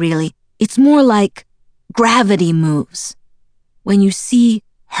first sight, really. It's more like gravity moves. When you see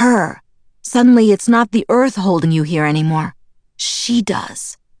her, suddenly it's not the earth holding you here anymore. She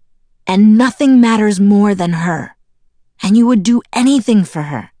does. And nothing matters more than her. And you would do anything for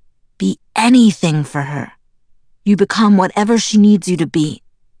her. Be anything for her. You become whatever she needs you to be.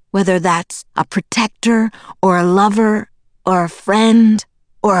 Whether that's a protector, or a lover, or a friend,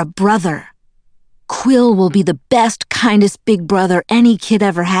 or a brother. Quill will be the best, kindest big brother any kid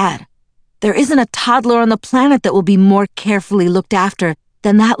ever had. There isn't a toddler on the planet that will be more carefully looked after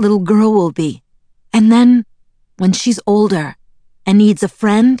than that little girl will be. And then, when she's older and needs a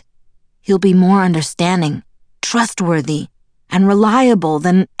friend, he'll be more understanding, trustworthy, and reliable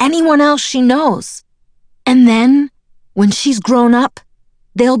than anyone else she knows. And then, when she's grown up,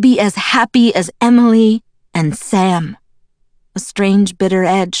 they'll be as happy as Emily and Sam. A strange, bitter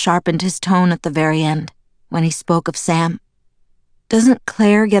edge sharpened his tone at the very end, when he spoke of Sam. Doesn't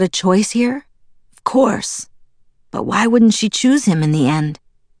Claire get a choice here? Of course. But why wouldn't she choose him in the end?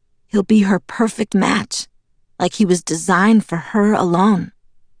 He'll be her perfect match, like he was designed for her alone.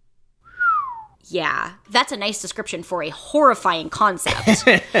 Yeah, that's a nice description for a horrifying concept.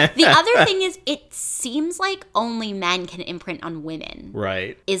 The other thing is, it seems like only men can imprint on women.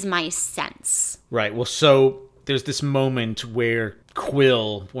 Right. Is my sense. Right. Well, so there's this moment where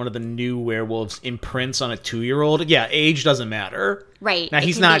Quill, one of the new werewolves, imprints on a 2-year-old. Yeah, age doesn't matter. Right. Now,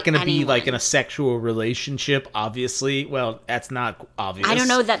 he's not going to be, like, in a sexual relationship, obviously. Well, that's not obvious. I don't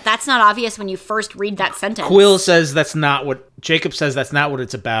know that's not obvious when you first read that sentence. Quill says that's not what... Jacob says that's not what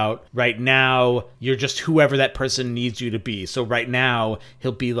it's about. Right now, you're just whoever that person needs you to be. So right now,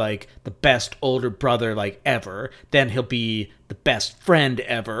 he'll be, like, the best older brother, like, ever. Then he'll be the best friend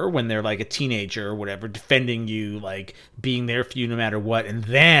ever when they're, like, a teenager or whatever, defending you, like, being there for you no matter what. And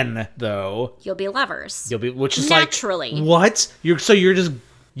then, though... You'll be lovers. You'll be... Which is naturally. Like, what? You're just...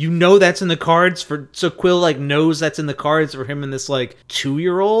 You know that's in the cards for... So Quill, like, knows that's in the cards for him and this, like,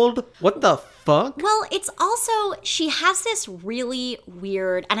 2-year-old? What the fuck? Well, it's also... She has this really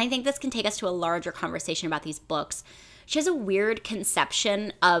weird... And I think this can take us to a larger conversation about these books. She has a weird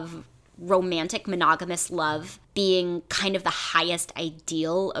conception of romantic monogamous love being kind of the highest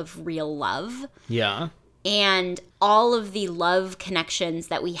ideal of real love. Yeah. And all of the love connections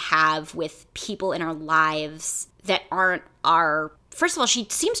that we have with people in our lives that aren't our... First of all, she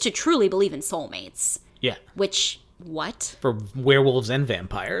seems to truly believe in soulmates. Yeah. Which, what? For werewolves and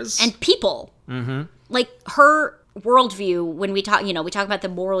vampires. And people. Mm-hmm. Like, her worldview, when we talk, we talk about the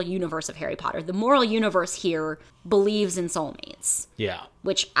moral universe of Harry Potter. The moral universe here believes in soulmates. Yeah.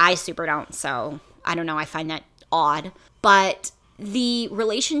 Which I super don't, so I don't know, I find that odd. But the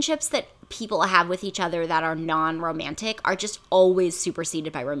relationships that people have with each other that are non-romantic are just always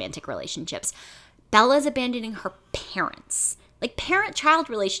superseded by romantic relationships. Bella's abandoning her parents. Like, parent-child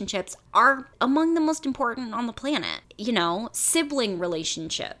relationships are among the most important on the planet. Sibling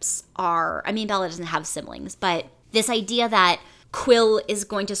relationships are... I mean, Bella doesn't have siblings, but this idea that Quill is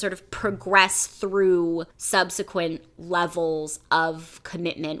going to sort of progress through subsequent levels of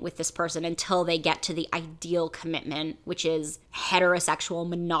commitment with this person until they get to the ideal commitment, which is heterosexual,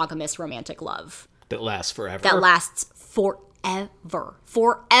 monogamous, romantic love. That lasts forever. That lasts forever.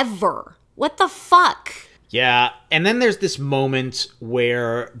 Forever. What the fuck? Yeah, and then there's this moment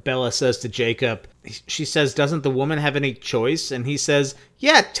where Bella says to Jacob, she says, doesn't the woman have any choice? And he says,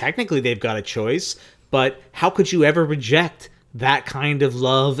 yeah, technically they've got a choice, but how could you ever reject that kind of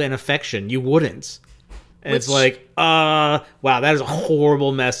love and affection? You wouldn't. And it's like, wow, that is a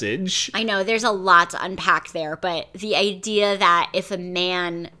horrible message. I know, there's a lot to unpack there, but the idea that if a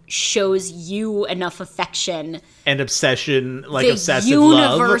man shows you enough affection... And obsession, like the obsessive love.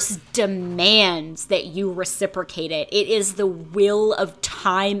 The universe demands that you reciprocate it. It is the will of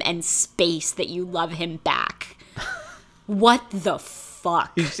time and space that you love him back. What the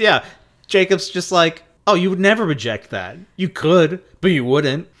fuck? Yeah, Jacob's just like... Oh, you would never reject that. You could, but you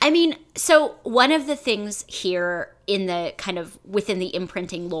wouldn't. I mean, so one of the things here in the kind of within the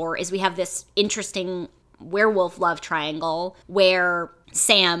imprinting lore is we have this interesting werewolf love triangle where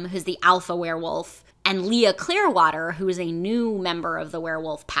Sam, who's the alpha werewolf, and Leah Clearwater, who is a new member of the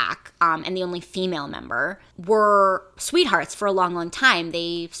werewolf pack, and the only female member, were sweethearts for a long, long time.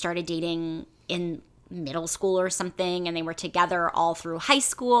 They started dating in middle school or something, and they were together all through high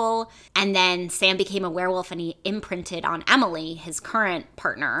school. And then Sam became a werewolf, and he imprinted on Emily, his current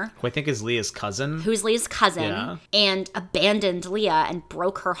partner, who I think is Leah's cousin. Who's Leah's cousin, and abandoned Leah and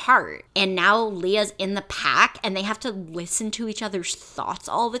broke her heart. And now Leah's in the pack, and they have to listen to each other's thoughts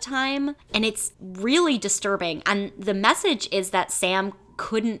all the time. And it's really disturbing. And the message is that Sam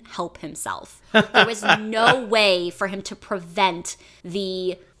couldn't help himself. There was no way for him to prevent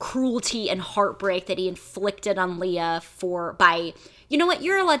the cruelty and heartbreak that he inflicted on Leah by, you know what,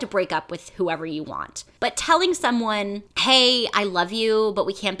 you're allowed to break up with whoever you want. But telling someone, hey, I love you, but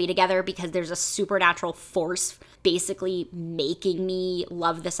we can't be together because there's a supernatural force basically making me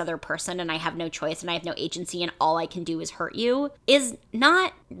love this other person and I have no choice and I have no agency and all I can do is hurt you, is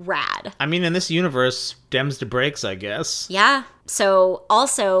not rad. I mean, in this universe, dems to breaks, I guess. Yeah. So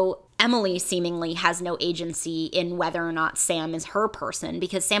also, Emily seemingly has no agency in whether or not Sam is her person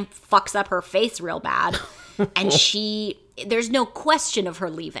because Sam fucks up her face real bad. And there's no question of her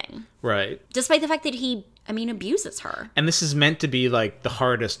leaving. Right. Despite the fact that he, abuses her. And this is meant to be, like, the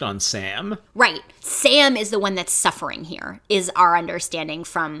hardest on Sam. Right. Sam is the one that's suffering here, is our understanding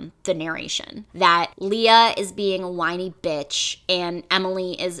from the narration. That Leah is being a whiny bitch, and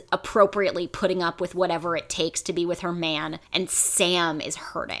Emily is appropriately putting up with whatever it takes to be with her man, and Sam is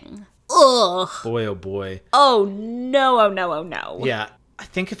hurting. Ugh. Boy, oh boy. Oh no, oh no, oh no. Yeah. I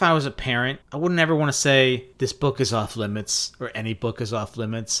think if I was a parent, I wouldn't ever want to say this book is off limits or any book is off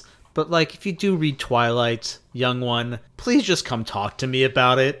limits. But, like, if you do read Twilight, young one, please just come talk to me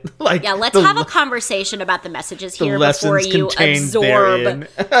about it. Like, yeah, let's have a conversation about the messages here before you absorb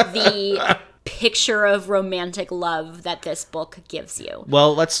the picture of romantic love that this book gives you.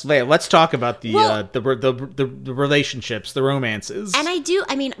 Well, let's talk about the relationships, the romances.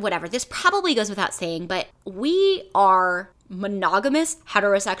 And whatever. This probably goes without saying, but we are monogamous,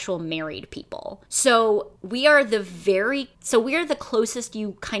 heterosexual, married people. So we are the closest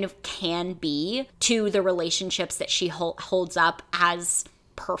you kind of can be to the relationships that she holds up as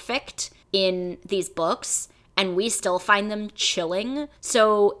perfect in these books. And we still find them chilling.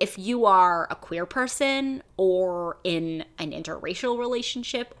 So if you are a queer person or in an interracial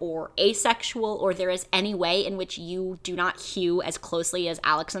relationship or asexual, or there is any way in which you do not hew as closely as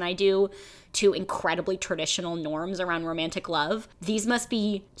Alex and I do to incredibly traditional norms around romantic love, these must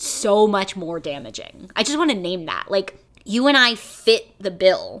be so much more damaging. I just want to name that. Like, you and I fit the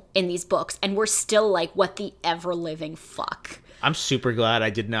bill in these books, and we're still like, what the ever-living fuck? I'm super glad I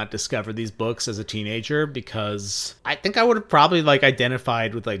did not discover these books as a teenager, because I think I would have probably, like,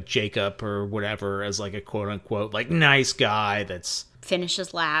 identified with, like, Jacob or whatever as, like, a quote-unquote, like, nice guy that's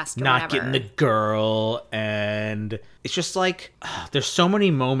finishes last or not whatever. Getting the girl. And it's just like, there's so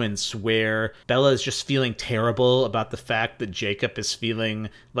many moments where Bella is just feeling terrible about the fact that Jacob is feeling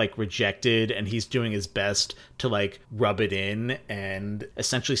like rejected, and he's doing his best to like rub it in and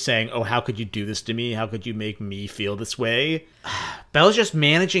essentially saying, oh, how could you do this to me? How could you make me feel this way? Bella's just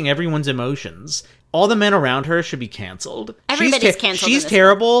managing everyone's emotions. All the men around her should be canceled. Everybody's canceled. She's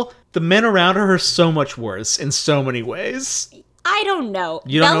terrible. Book. The men around her are so much worse in so many ways. I don't know.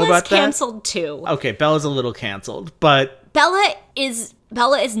 You don't know about that? Bella's canceled too. Okay, Bella's a little canceled, but Bella is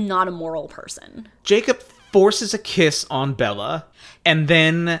not a moral person. Jacob forces a kiss on Bella, and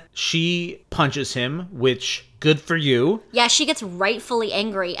then she punches him, which, good for you. Yeah, she gets rightfully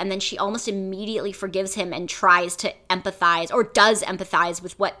angry, and then she almost immediately forgives him and tries to empathize, or does empathize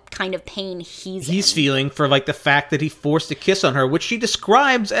with what kind of pain he's feeling for, like, the fact that he forced a kiss on her, which she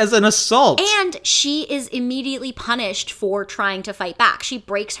describes as an assault. And she is immediately punished for trying to fight back. She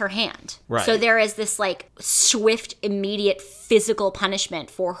breaks her hand. Right. So there is this, like, swift, immediate physical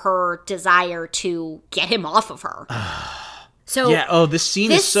punishment for her desire to get him off of her. So yeah, this scene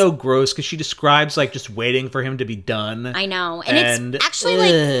is so gross because she describes, like, just waiting for him to be done. I know. And it's actually,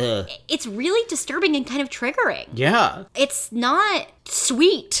 like, it's really disturbing and kind of triggering. Yeah. It's not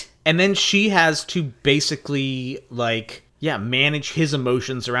sweet. And then she has to basically, like, manage his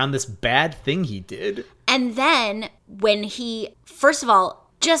emotions around this bad thing he did. And then when he, first of all,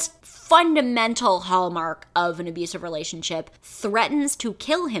 just fundamental hallmark of an abusive relationship, threatens to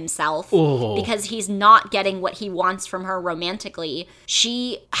kill himself because he's not getting what he wants from her romantically.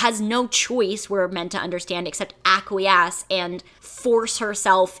 She has no choice, we're meant to understand, except acquiesce and force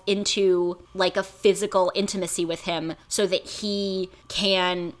herself into, like, a physical intimacy with him so that he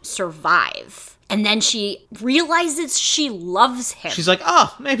can survive. And then she realizes she loves him. She's like,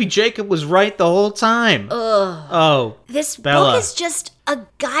 maybe Jacob was right the whole time. Ugh. Oh, This Bella. book is just, a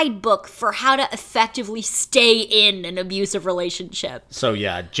guidebook for how to effectively stay in an abusive relationship. So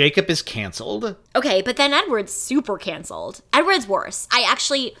yeah, Jacob is canceled. Okay, but then Edward's super canceled. Edward's worse.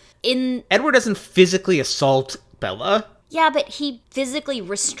 Edward doesn't physically assault Bella. Yeah, but he physically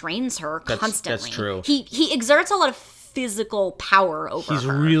restrains her constantly. That's true. He exerts a lot of physical power over her. He's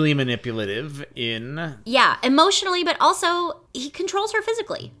really manipulative in... Yeah, emotionally, but also he controls her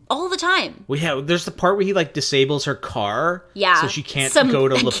physically all the time. There's the part where he, like, disables her car. Yeah. So she can't go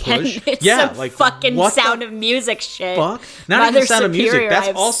to La Push. It's yeah, some like, fucking Sound of Music shit. Fuck? Not Mother even Sound of Music. Superior, That's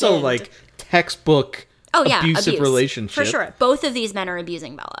I've also, sinned. like, textbook abusive abuse. relationship. For sure. Both of these men are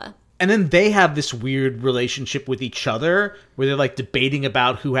abusing Bella. And then they have this weird relationship with each other where they're, like, debating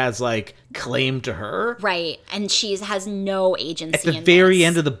about who has, like, claim to her. Right. And she has no agency At the very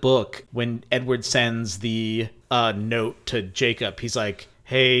end of the book, when Edward sends the note to Jacob, he's like,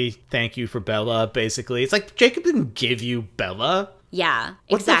 hey, thank you for Bella, basically. It's like, Jacob didn't give you Bella. Yeah,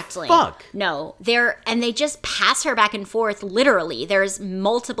 What exactly. the fuck? No, they just pass her back and forth, literally. There's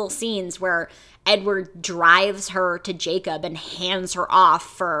multiple scenes where Edward drives her to Jacob and hands her off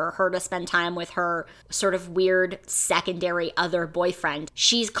for her to spend time with her sort of weird secondary other boyfriend.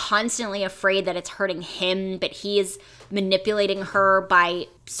 She's constantly afraid that it's hurting him, but he is manipulating her by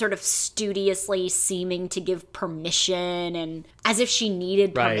sort of studiously seeming to give permission, and as if she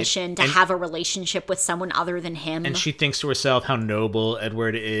needed permission to have a relationship with someone other than him. And she thinks to herself how noble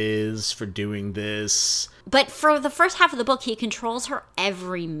Edward is for doing this. But for the first half of the book, he controls her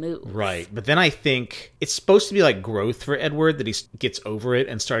every move. Right. But then I think it's supposed to be like growth for Edward, that he gets over it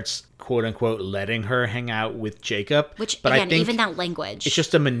and starts, quote unquote, letting her hang out with Jacob. Which, but again, I think even that language. it's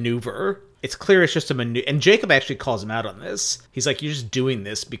just a maneuver. It's clear it's just a maneuver. And Jacob actually calls him out on this. He's like, you're just doing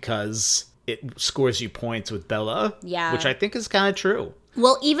this because it scores you points with Bella. Yeah. Which I think is kind of true.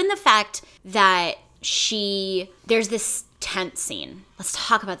 Well, even the fact that there's this tent scene. Let's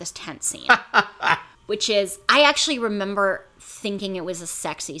talk about this tent scene. Which is, I actually remember thinking it was a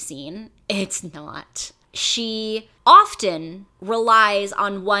sexy scene. It's not. She often relies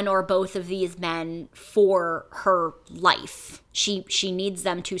on one or both of these men for her life. She needs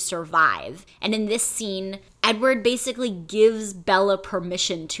them to survive. And in this scene, Edward basically gives Bella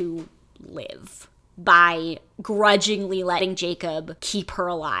permission to live by grudgingly letting Jacob keep her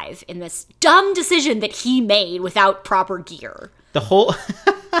alive in this dumb decision that he made without proper gear. The whole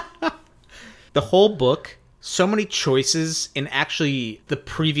book, so many choices in actually the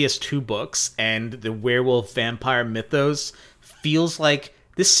previous two books and the werewolf vampire mythos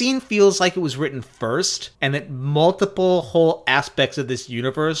this scene feels like it was written first, and that multiple whole aspects of this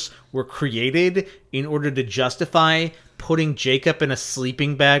universe were created in order to justify putting Jacob in a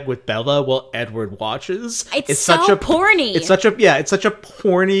sleeping bag with Bella while Edward watches. It's so porny. It's such a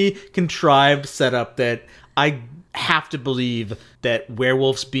porny, contrived setup that I have to believe that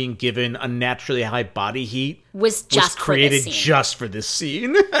werewolves being given unnaturally high body heat was created just for this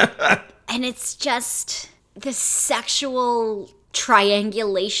scene. And it's just the sexual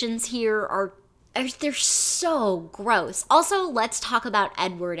triangulations here they're so gross. Also, let's talk about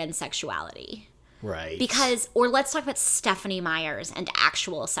Edward and sexuality. Right. Let's talk about Stephanie Myers and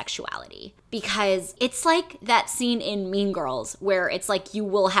actual sexuality. Because it's like that scene in Mean Girls where it's like, you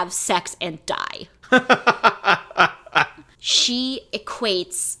will have sex and die. She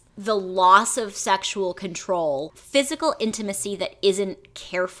equates the loss of sexual control, physical intimacy that isn't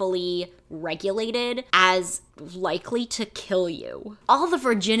carefully regulated, as likely to kill you. All the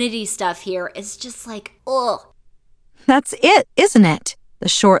virginity stuff here is just like, ugh. That's it, isn't it? The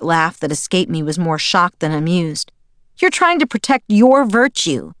short laugh that escaped me was more shocked than amused. You're trying to protect your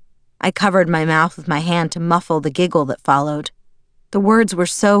virtue. I covered my mouth with my hand to muffle the giggle that followed. The words were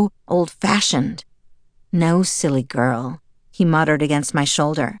so old-fashioned. No, silly girl, he muttered against my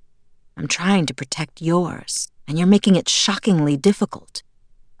shoulder. I'm trying to protect yours, and you're making it shockingly difficult.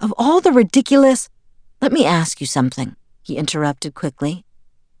 Of all the ridiculous... Let me ask you something, he interrupted quickly.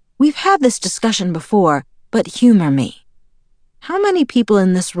 We've had this discussion before, but humor me. How many people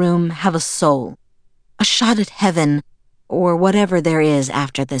in this room have a soul? A shot at heaven, or whatever there is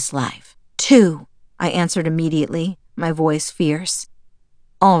after this life? 2, I answered immediately, my voice fierce.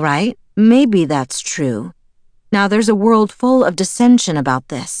 All right, maybe that's true. Now, there's a world full of dissension about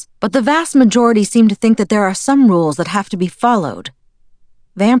this, but the vast majority seem to think that there are some rules that have to be followed.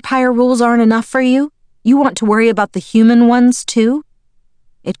 Vampire rules aren't enough for you? You want to worry about the human ones, too?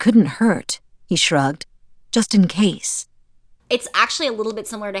 It couldn't hurt, he shrugged, just in case. It's actually a little bit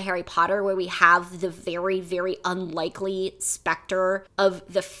similar to Harry Potter, where we have the very, very unlikely specter of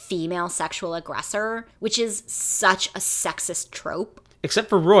the female sexual aggressor, which is such a sexist trope. Except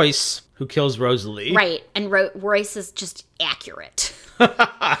for Royce, who kills Rosalie. Right. And Royce is just accurate.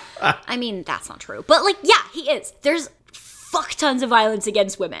 I mean, that's not true. But, like, yeah, he is. There's fuck tons of violence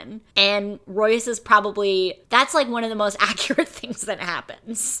against women. And Royce is probably, that's like one of the most accurate things that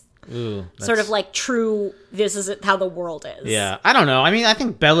happens. Ooh, sort of like true, this is how the world is. Yeah. I don't know. I mean, I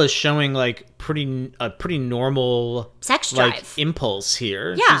think Bella's showing like a pretty normal sex drive, like, impulse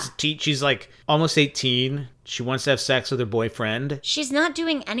here. Yeah. She's like almost 18. She wants to have sex with her boyfriend. She's not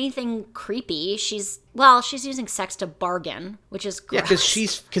doing anything creepy. She's using sex to bargain, which is gross.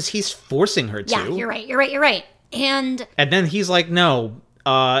 Yeah, because he's forcing her to. Yeah, you're right. And then he's like, no,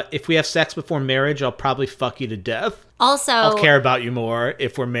 if we have sex before marriage, I'll probably fuck you to death. Also, I'll care about you more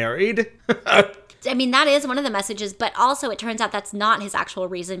if we're married. I mean, that is one of the messages, but also it turns out that's not his actual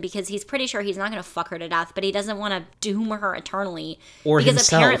reason, because he's pretty sure he's not going to fuck her to death, but he doesn't want to doom her eternally. Or because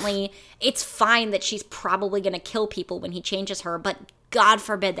himself. Apparently it's fine that she's probably going to kill people when he changes her, but God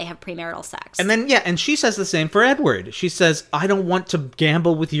forbid they have premarital sex. And then, and she says the same for Edward. She says, I don't want to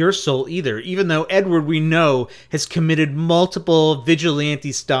gamble with your soul either, even though Edward, we know, has committed multiple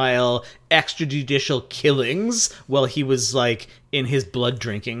vigilante-style extrajudicial killings while he was, like, in his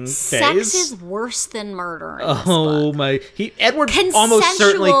blood-drinking phase. Sex is worse than murder in this book. Edward almost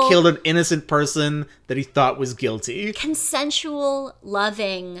certainly killed an innocent person that he thought was guilty. Consensual,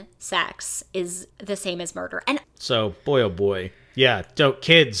 loving sex is the same as murder. And so, boy, oh boy. Yeah,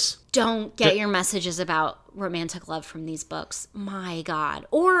 kids. Don't get your messages about romantic love from these books. My God.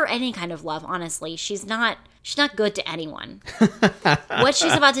 Or any kind of love, honestly. She's not good to anyone. What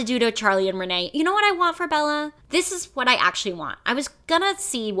she's about to do to Charlie and Renee. You know what I want for Bella? This is what I actually want. I was gonna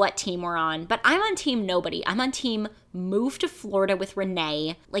see what team we're on, but I'm on team nobody. I'm on team move to Florida with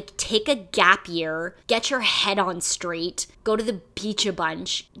Renee, like take a gap year, get your head on straight, go to the beach a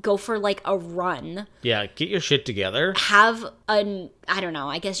bunch, go for like a run. Yeah, get your shit together. Have I don't know,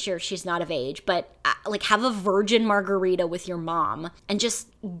 I guess she's not of age, but like have a virgin margarita with your mom and just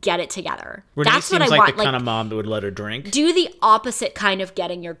get it together. Renee That's what I seems want. Like the kind of mom that would let her drink. Do the opposite kind of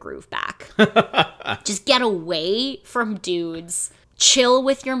getting your groove back. Just get away from dudes. Chill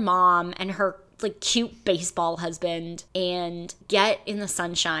with your mom and her like cute baseball husband and get in the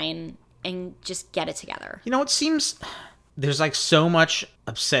sunshine and just get it together. You know, it seems there's like so much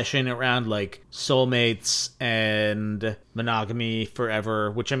obsession around like soulmates and monogamy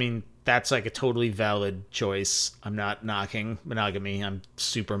forever, which I mean, that's like a totally valid choice. I'm not knocking monogamy. I'm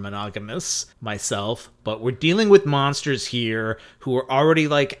super monogamous myself. But we're dealing with monsters here who are already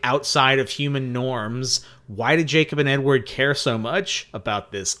like outside of human norms. Why did Jacob and Edward care so much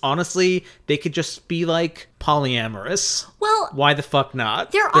about this? Honestly, they could just be like polyamorous. Well, why the fuck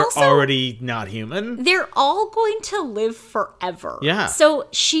not? They're already not human. They're all going to live forever. Yeah. So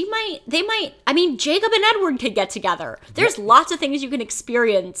I mean, Jacob and Edward could get together. There's lots of things you can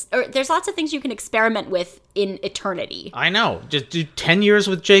experience, or there's lots of things you can experiment with in eternity. I know. Just do 10 years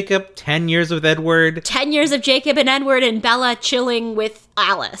with Jacob, 10 years with Edward. 10 years of Jacob and Edward and Bella chilling with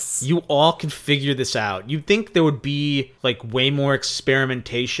Alice. You all can figure this out. You'd think there would be like way more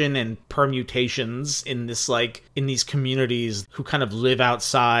experimentation and permutations in this, like in these communities who kind of live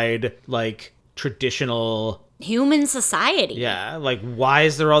outside like traditional human society. Yeah, like why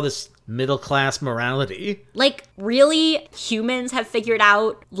is there all this middle class morality? Like, really, humans have figured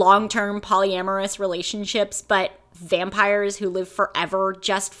out long-term polyamorous relationships, but vampires who live forever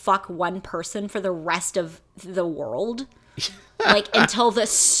just fuck one person for the rest of the world? Like, until the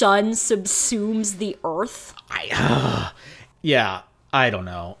sun subsumes the earth? Yeah, I don't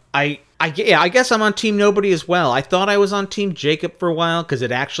know. I guess I'm on Team Nobody as well. I thought I was on Team Jacob for a while, because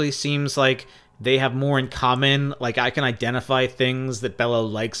it actually seems like they have more in common. Like, I can identify things that Bella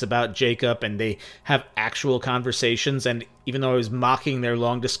likes about Jacob, and they have actual conversations. And even though I was mocking their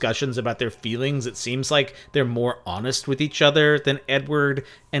long discussions about their feelings, it seems like they're more honest with each other than Edward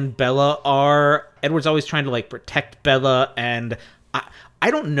and Bella are. Edward's always trying to, like, protect Bella, and I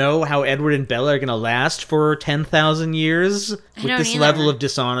don't know how Edward and Bella are going to last for 10,000 years with this level of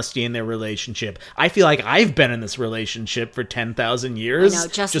dishonesty in their relationship. I feel like I've been in this relationship for 10,000 years. I know,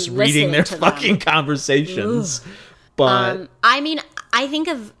 just reading their fucking conversations. Ugh. But I mean, I think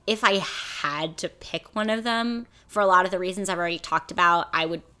if I had to pick one of them, for a lot of the reasons I've already talked about, I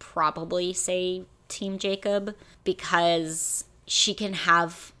would probably say Team Jacob, because she can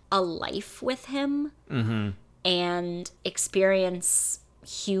have a life with him and experience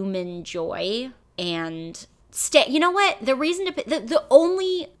human joy and stay. You know what? The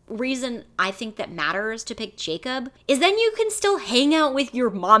only reason I think that matters to pick Jacob is then you can still hang out with your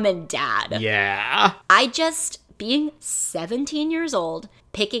mom and dad. Yeah. being 17 years old,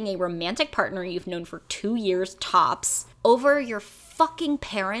 picking a romantic partner you've known for 2 years tops over your fucking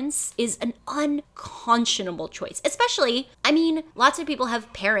parents is an unconscionable choice. Especially, I mean, lots of people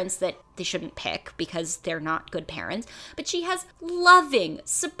have parents that they shouldn't pick because they're not good parents, but she has loving,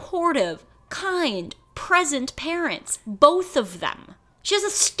 supportive, kind, present parents, both of them. She has a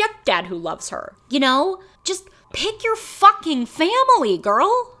stepdad who loves her, you know? Just pick your fucking family,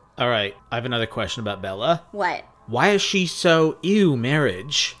 girl. All right, I have another question about Bella. What? Why is she so ew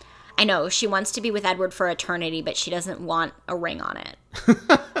marriage? I know, she wants to be with Edward for eternity, but she doesn't want a ring on it.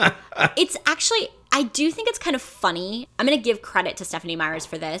 It's actually, I do think it's kind of funny. I'm going to give credit to Stephanie Myers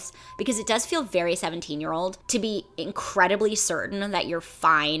for this, because it does feel very 17-year-old to be incredibly certain that you're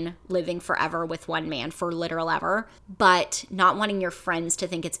fine living forever with one man for literal ever, but not wanting your friends to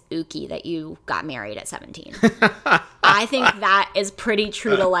think it's ooky that you got married at 17. I think that is pretty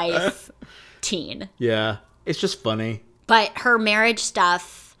true to life teen. Yeah, it's just funny. But her marriage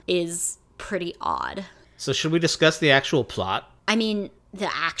stuff is pretty odd. So should we discuss the actual plot? I mean, the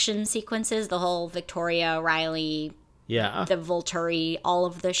action sequences, the whole Victoria, Riley, Yeah. the Volturi, all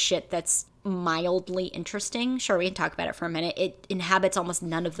of the shit that's mildly interesting. Sure, we can talk about it for a minute. It inhabits almost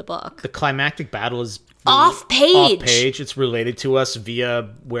none of the book. The climactic battle is Off page. Off page. It's related to us via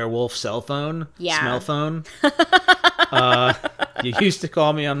werewolf cell phone. Yeah. Smell phone. You used to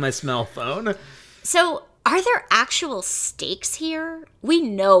call me on my smell phone. So, are there actual stakes here? We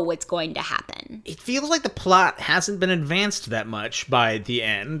know what's going to happen. It feels like the plot hasn't been advanced that much by the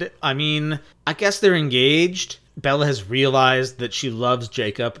end. I mean, I guess they're engaged. Bella has realized that she loves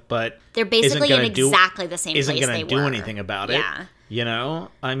Jacob, but They're basically in exactly the same place they were. Isn't going to do anything about it. Yeah. You know?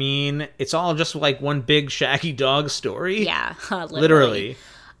 I mean, it's all just like one big shaggy dog story. Yeah, Literally.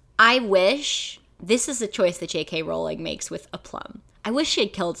 I wish, this is a choice that J.K. Rowling makes with aplomb. I wish she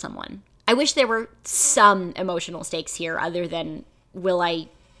had killed someone. I wish there were some emotional stakes here other than, will I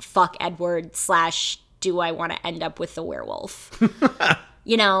fuck Edward / do I want to end up with the werewolf?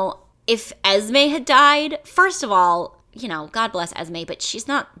 You know, if Esme had died, first of all, you know, God bless Esme, but she's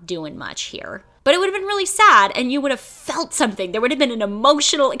not doing much here. But it would have been really sad, and you would have felt something. There would have been an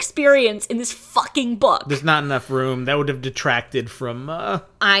emotional experience in this fucking book. There's not enough room. That would have detracted from,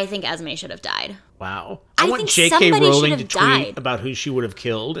 I think Esme should have died. Wow. I want think J.K. somebody Rowling should to have tweet died. about who she would have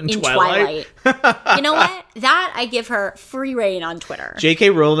killed in Twilight. You know what? That, I give her free reign on Twitter.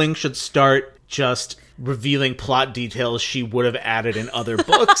 J.K. Rowling should start just revealing plot details she would have added in other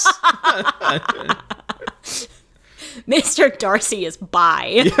books. Mr. Darcy is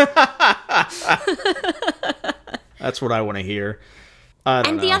bi. That's what I want to hear.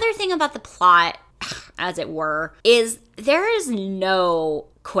 And the other thing about the plot, as it were, is there is no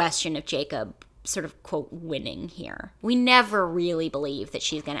question of Jacob sort of, quote, winning here. We never really believe that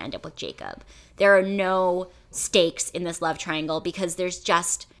she's going to end up with Jacob. There are no stakes in this love triangle because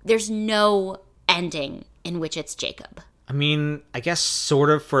there's no ending in which it's Jacob. I mean, I guess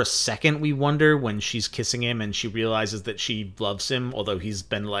sort of for a second we wonder when she's kissing him and she realizes that she loves him, although he's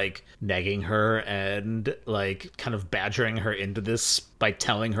been, like, nagging her and, like, kind of badgering her into this by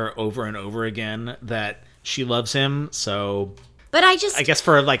telling her over and over again that she loves him, so... But I guess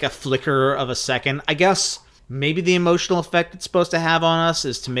for, like, a flicker of a second, I guess maybe the emotional effect it's supposed to have on us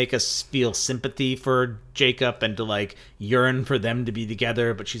is to make us feel sympathy for Jacob and to, like, yearn for them to be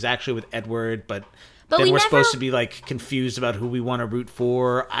together, but she's actually with Edward, but then we're supposed to be, like, confused about who we want to root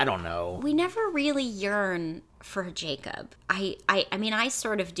for. I don't know. We never really yearn for Jacob. I mean, I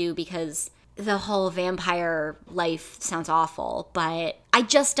sort of do because the whole vampire life sounds awful, but I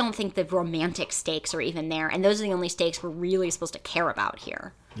just don't think the romantic stakes are even there, and those are the only stakes we're really supposed to care about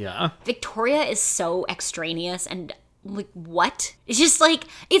here. Yeah. Victoria is so extraneous and, like, what? It's just, like,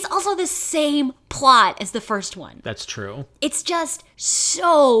 it's also the same plot as the first one. That's true. It's just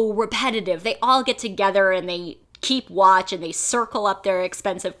so repetitive. They all get together and they keep watch and they circle up their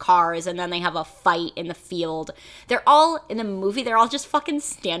expensive cars and then they have a fight in the field. They're all, in the movie, they're all just fucking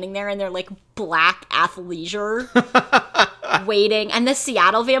standing there in their, like, black athleisure waiting. And the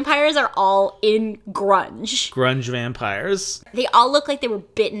Seattle vampires are all in grunge. Grunge vampires. They all look like they were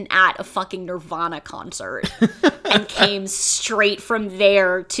bitten at a fucking Nirvana concert and came straight from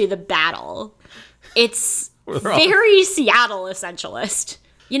there to the battle. It's very Seattle essentialist.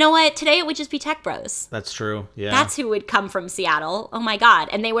 You know what? Today it would just be Tech Bros. That's true, yeah. That's who would come from Seattle. Oh my God.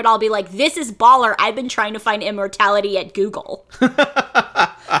 And they would all be like, this is baller. I've been trying to find immortality at Google.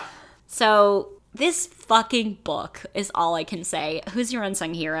 So this fucking book is all I can say. Who's your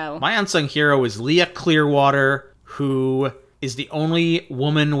unsung hero? My unsung hero is Leah Clearwater, who is the only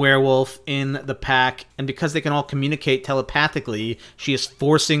woman werewolf in the pack, and because they can all communicate telepathically, she is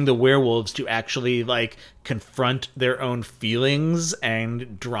forcing the werewolves to actually, like, confront their own feelings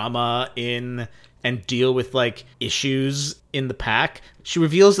and drama in and deal with, like, issues in the pack. She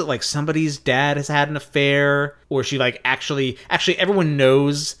reveals that, like, somebody's dad has had an affair, or she, like, actually everyone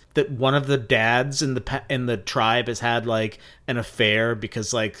knows that one of the dads in the tribe has had, like, an affair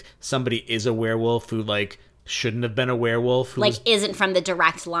because, like, somebody is a werewolf who, like, shouldn't have been a werewolf. Like, isn't from the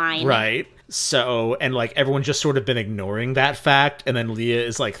direct line. Right. So, and, like, everyone's just sort of been ignoring that fact, and then Leah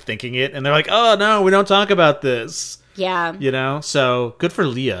is, like, thinking it, and they're like, oh, no, we don't talk about this. Yeah. You know? So, good for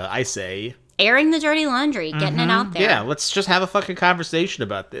Leah, I say. Airing the dirty laundry, getting it out there. Yeah, let's just have a fucking conversation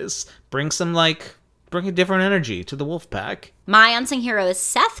about this. Bring a different energy to the wolf pack. My unsung hero is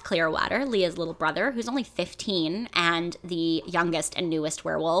Seth Clearwater, Leah's little brother, who's only 15 and the youngest and newest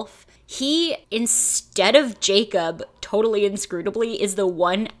werewolf. He, instead of Jacob, totally inscrutably, is the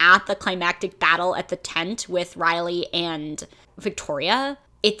one at the climactic battle at the tent with Riley and Victoria.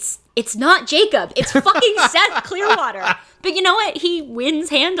 It's not Jacob. It's fucking Seth Clearwater. But you know what? He wins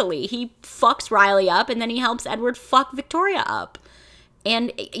handily. He fucks Riley up, and then he helps Edward fuck Victoria up.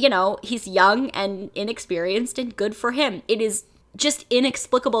 And, you know, he's young and inexperienced, and good for him. It is just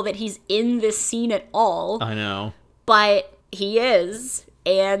inexplicable that he's in this scene at all. I know. But he is,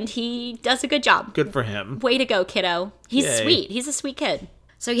 and he does a good job. Good for him. Way to go, kiddo. He's sweet. He's a sweet kid.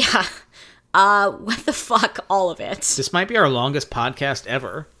 So, yeah. What the fuck, all of it. This might be our longest podcast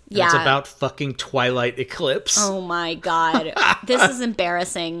ever. Yeah. It's about fucking Twilight Eclipse. Oh my god. This is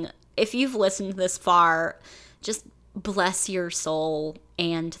embarrassing. If you've listened this far, just bless your soul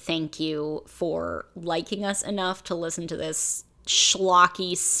and thank you for liking us enough to listen to this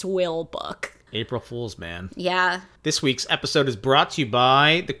schlocky swill book. April Fool's, man. Yeah. This week's episode is brought to you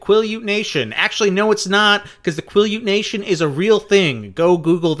by the Quileute Nation. Actually, no, it's not, because the Quileute Nation is a real thing. Go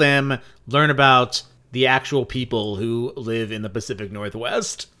Google them, learn about the actual people who live in the Pacific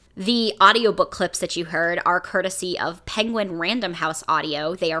Northwest. The audiobook clips that you heard are courtesy of Penguin Random House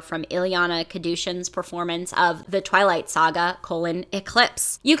Audio. They are from Ilyana Kadushin's performance of The Twilight Saga,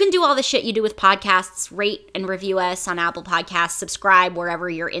 Eclipse. You can do all the shit you do with podcasts, rate and review us on Apple Podcasts, subscribe wherever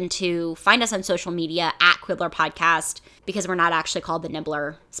you're into, find us on social media at Quibbler Podcast, because we're not actually called the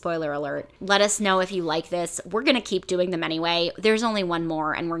Nibbler. Spoiler alert. Let us know if you like this. We're going to keep doing them anyway. There's only one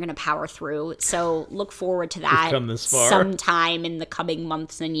more, and we're going to power through. So look forward to that come this far. Sometime in the coming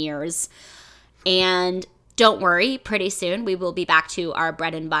months and years. And don't worry, pretty soon we will be back to our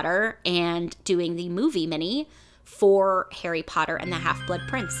bread and butter and doing the movie mini for Harry Potter and the Half-Blood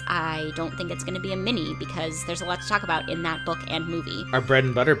Prince. I don't think it's going to be a mini because there's a lot to talk about in that book and movie. Our bread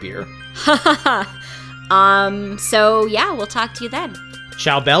and butter beer. So yeah, we'll talk to you then.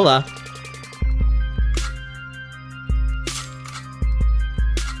 Ciao, Bella.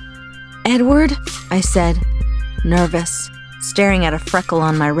 Edward, I said, nervous, staring at a freckle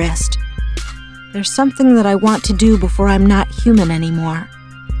on my wrist. There's something that I want to do before I'm not human anymore.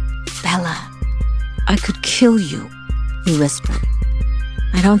 Bella, I could kill you, he whispered.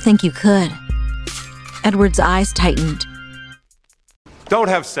 I don't think you could. Edward's eyes tightened. Don't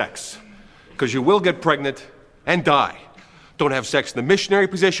have sex, because you will get pregnant and die. Don't have sex in the missionary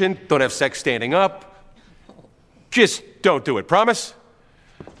position. Don't have sex standing up. Just don't do it. Promise?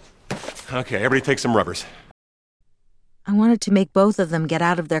 Okay, everybody take some rubbers. I wanted to make both of them get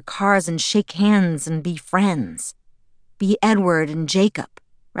out of their cars and shake hands and be friends. Be Edward and Jacob,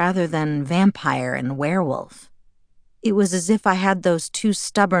 rather than vampire and werewolf. It was as if I had those two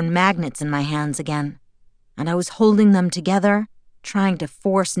stubborn magnets in my hands again, and I was holding them together, trying to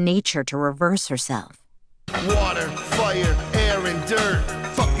force nature to reverse herself. Water, fire, air, and dirt.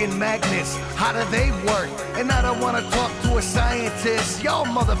 Fucking magnets, how do they work? And I don't want to talk to a scientist. Y'all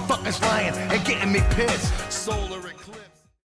motherfuckers lying and getting me pissed. Solar eclipse.